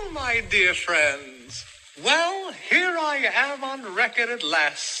 Hello, my dear friends. Well, here I am on record at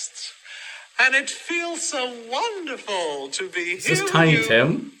last. And it feels so wonderful to be Is this here with Tiny you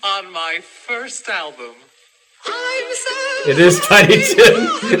Tim? on my first album. It is Tiny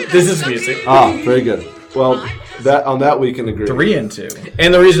Tim. This is music. Very good. Well, that we can agree. 3 and 2.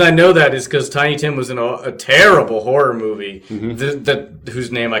 And the reason I know that is because Tiny Tim was in a terrible horror movie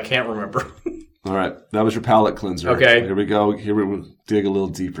whose name I can't remember. All right, that was your palate cleanser. Okay. Here we go. Here we will dig a little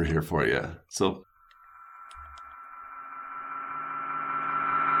deeper here for you. So.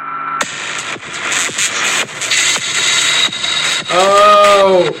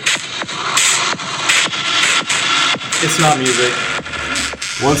 Oh! It's not music.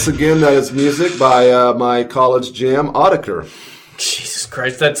 Once again, that is music by my college jam, Autechre. Jesus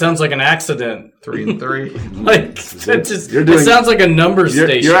Christ, that sounds like an accident. 3 and 3. Like, that just, You're it doing- sounds like a number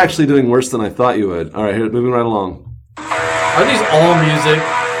station. You're actually doing worse than I thought you would. All right, here, moving right along. Are these all music?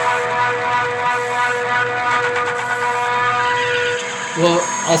 Well,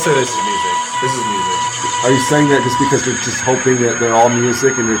 I'll say this is music. This is music. Are you saying that just because you're just hoping that they're all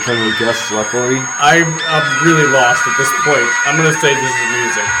music and you're trying to guess luckily? I'm really lost at this point. I'm going to say this is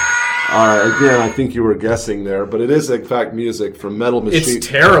music. Again, I think you were guessing there, but it is in fact music from Metal Machine. It's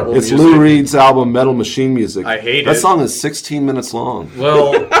terrible It's music. Lou Reed's album Metal Machine Music. I hate that it. song is 16 minutes long.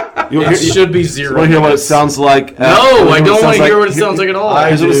 Well, it should be 0 You want to hear what it minutes. sounds like? No, I don't want to hear what it sounds like at all.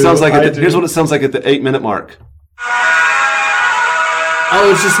 Here's what it sounds like. I do. Here's what it sounds like at the 8-minute mark, Oh,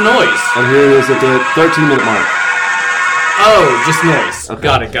 it's just noise. and here it is at the 13-minute mark. Oh, just noise.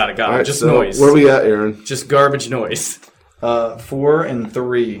 Got it. All right, Just so noise. Where are we at, Aaron? Just garbage noise. 4 and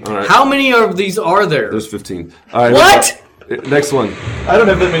 3. All right. How many of these are there? There's 15. All right. What? Next one. I don't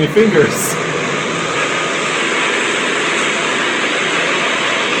have that many fingers.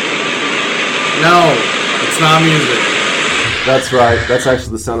 No, it's not music. That's right. That's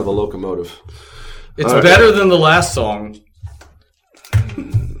actually the sound of a locomotive. It's All right. better than the last song.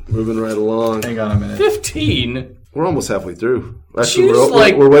 Moving right along. Hang on a minute. 15? We're almost halfway through. Actually, Choose,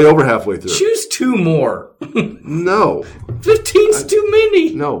 we're way over halfway through. Choose 2 more. No. 15's too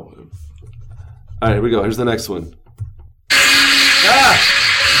many. No. All right, here we go. Here's the next one. Ah!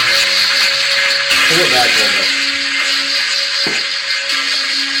 Pull it back a little bit.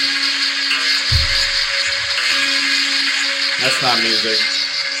 That's not music.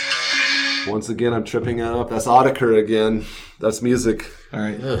 Once again, I'm tripping up. That's Autechre again. That's music. All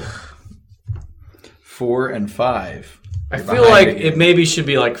right. 4 and 5. I You're feel behind like again. it maybe should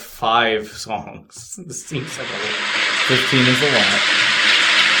be like 5 songs. This seems like a lot. 15 is a lot.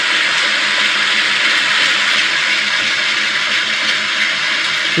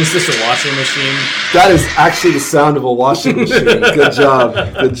 Is this a washing machine? That is actually the sound of a washing machine. Good job.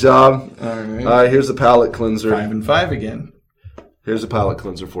 Good job. All right. All right, here's a palate cleanser. 5 and 5 again. Here's a palate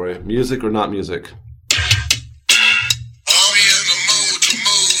cleanser for you. Music or not music? Are we in the mood to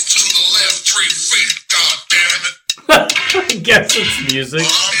move to the left 3 feet? God damn it. I guess it's music. I'm in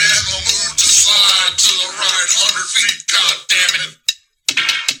the mood to slide to the right 100 feet. God damn it.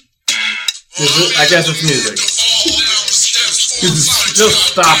 I guess it's music. To fall down the steps 4 flights. Just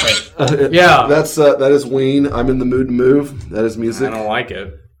stop it. Yeah. That is Ween. I'm in the mood to move. That is I music. don't like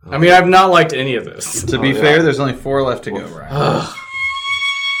it. I mean, I've not liked any of this. To be fair, there's only 4 left to go, Ryan.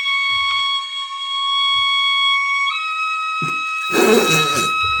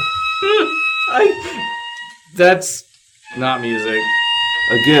 That's not music.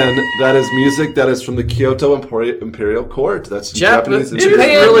 Again, that is music that is from the Kyoto Imperial Court. That's Japanese. It is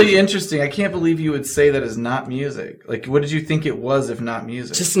really interesting. I can't believe you would say that is not music. Like, what did you think it was if not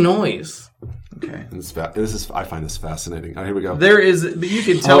music? Just noise. Okay. I find this fascinating. All right, here we go. There is, but you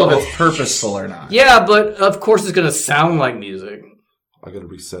can tell if it's purposeful or not. Yeah, but of course it's going to sound like music. I gotta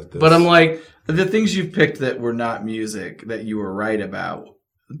reset this. But I'm like, The things you've picked that were not music that you were right about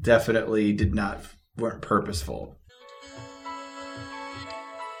definitely weren't purposeful.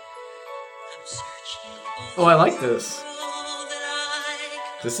 oh, I like this.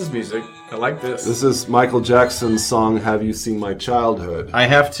 This is music. I like this. This is Michael Jackson's song "Have You Seen My Childhood." I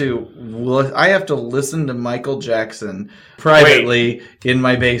have to listen to Michael Jackson privately in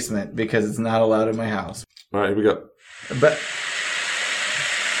my basement because it's not allowed in my house. All right, here we go. But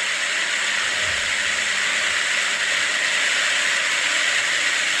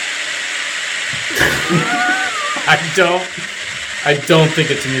I don't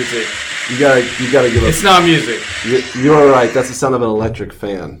think it's music. You gotta give It's us. not music. You're right. That's the sound of an electric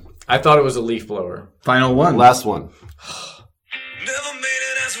fan. I thought it was a leaf blower. final one. Last one.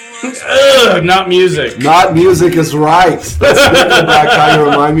 Ugh, not music. Not music is right. That's back how you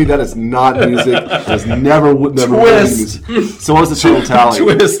remind me. That is not music. That's never Twist. music. So what was the total tally?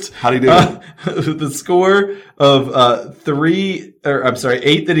 Twist. How do you do? The score of 8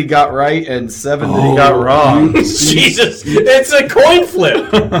 that he got right and 7 that he got wrong. Jesus, it's a coin flip.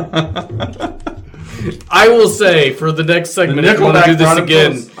 I will say for the next segment, if you want to do this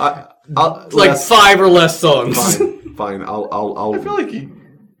again, like 5 or less songs. Fine. I'll I feel like it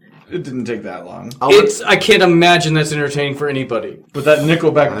didn't take that long. I can't imagine that's entertaining for anybody. But that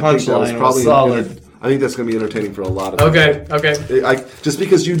Nickelback I think that was punchline was probably solid. I think that's going to be entertaining for a lot of people. Okay. Just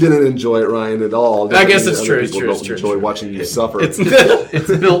because you didn't enjoy it, Ryan, at all. I guess doesn't it's mean true, other it's people true, don't it's true, enjoy it's watching you suffer. It's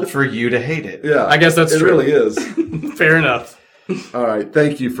built for you to hate it. Yeah, I guess that's it true. really is. Fair enough. All right,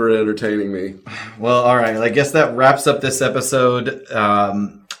 thank you for entertaining me. Well, all right. I guess that wraps up this episode.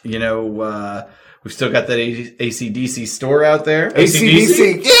 We've still got that AC/DC store out there.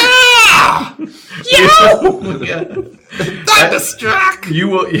 AC/DC, yeah! Thunderstruck! You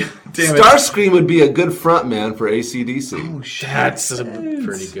will. Damn it. Starscream would be a good front man for AC/DC. That's a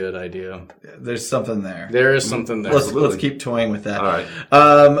pretty good idea. There's something there. There is something there. Let's keep toying with that. All right.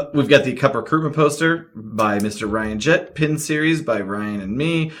 We've got the Cup Recruitment poster by Mr. Ryan Jett, pin series by Ryan and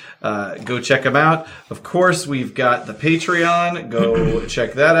me. Go check them out. Of course, we've got the Patreon. Go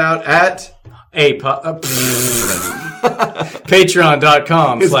check that out at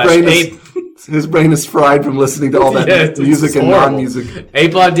Patreon.com/8. His brain is fried from listening to all that Yeah, it's music and horrible. non-music.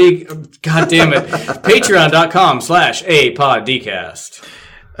 God damn it. Patreon.com/APODcast.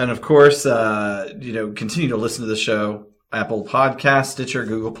 And of course, continue to listen to the show. Apple Podcasts, Stitcher,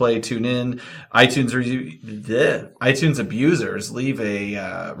 Google Play, TuneIn, iTunes abusers. Leave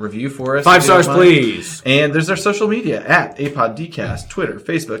a review for us. 5 if you don't stars, mind. please. And there's our social media at APODcast, Twitter,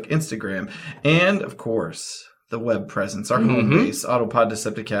 Facebook, Instagram, and of course, the web presence, our home base,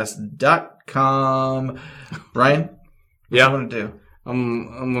 autopoddecepticast.com. Ryan, what do you want to do?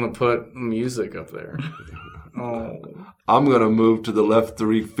 I'm going to put music up there. Oh. I'm going to move to the left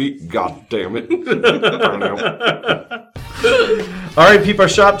 3 feet. God damn it. All right, peep our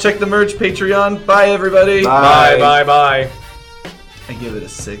shop, check the merch, Patreon. Bye, everybody. Bye. Bye. I give it a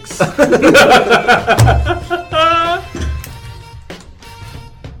 6.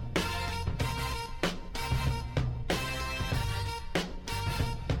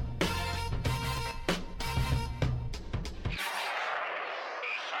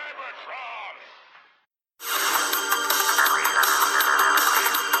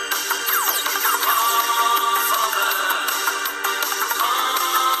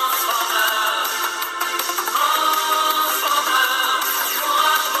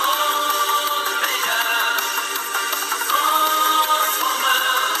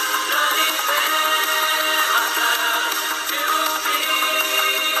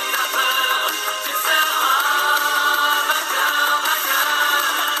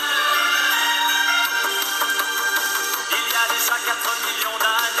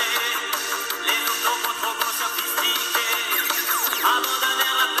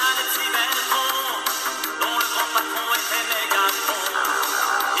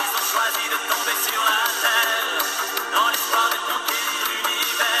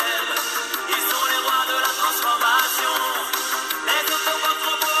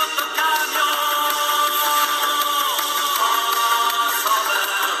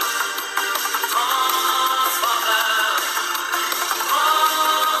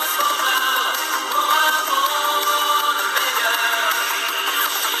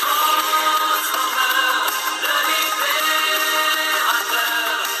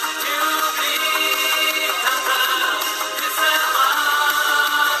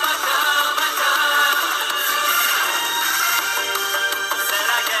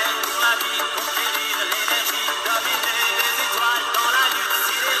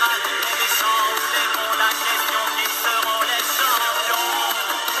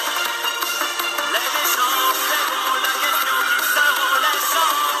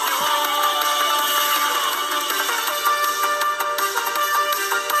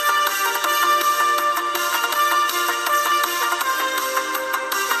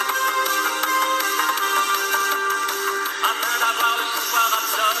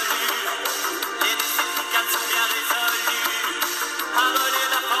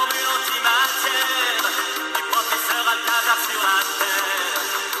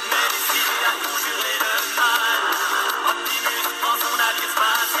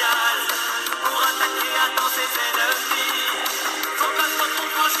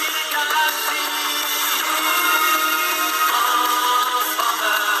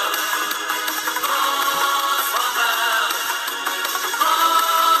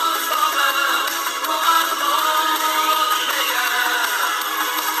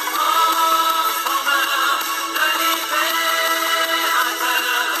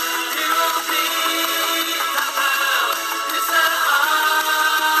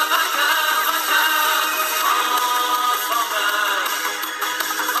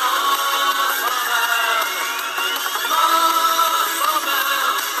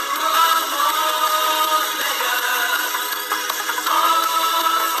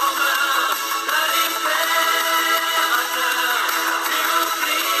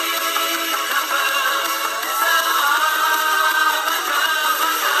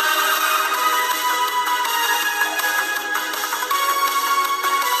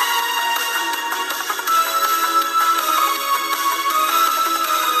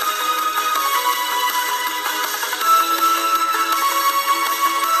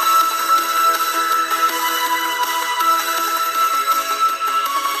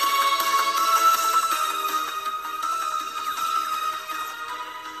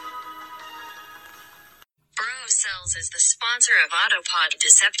 is the sponsor of Autopod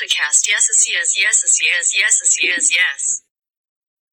Decepticast. Yes, yes, yes, yes, yes, yes, yes, yes.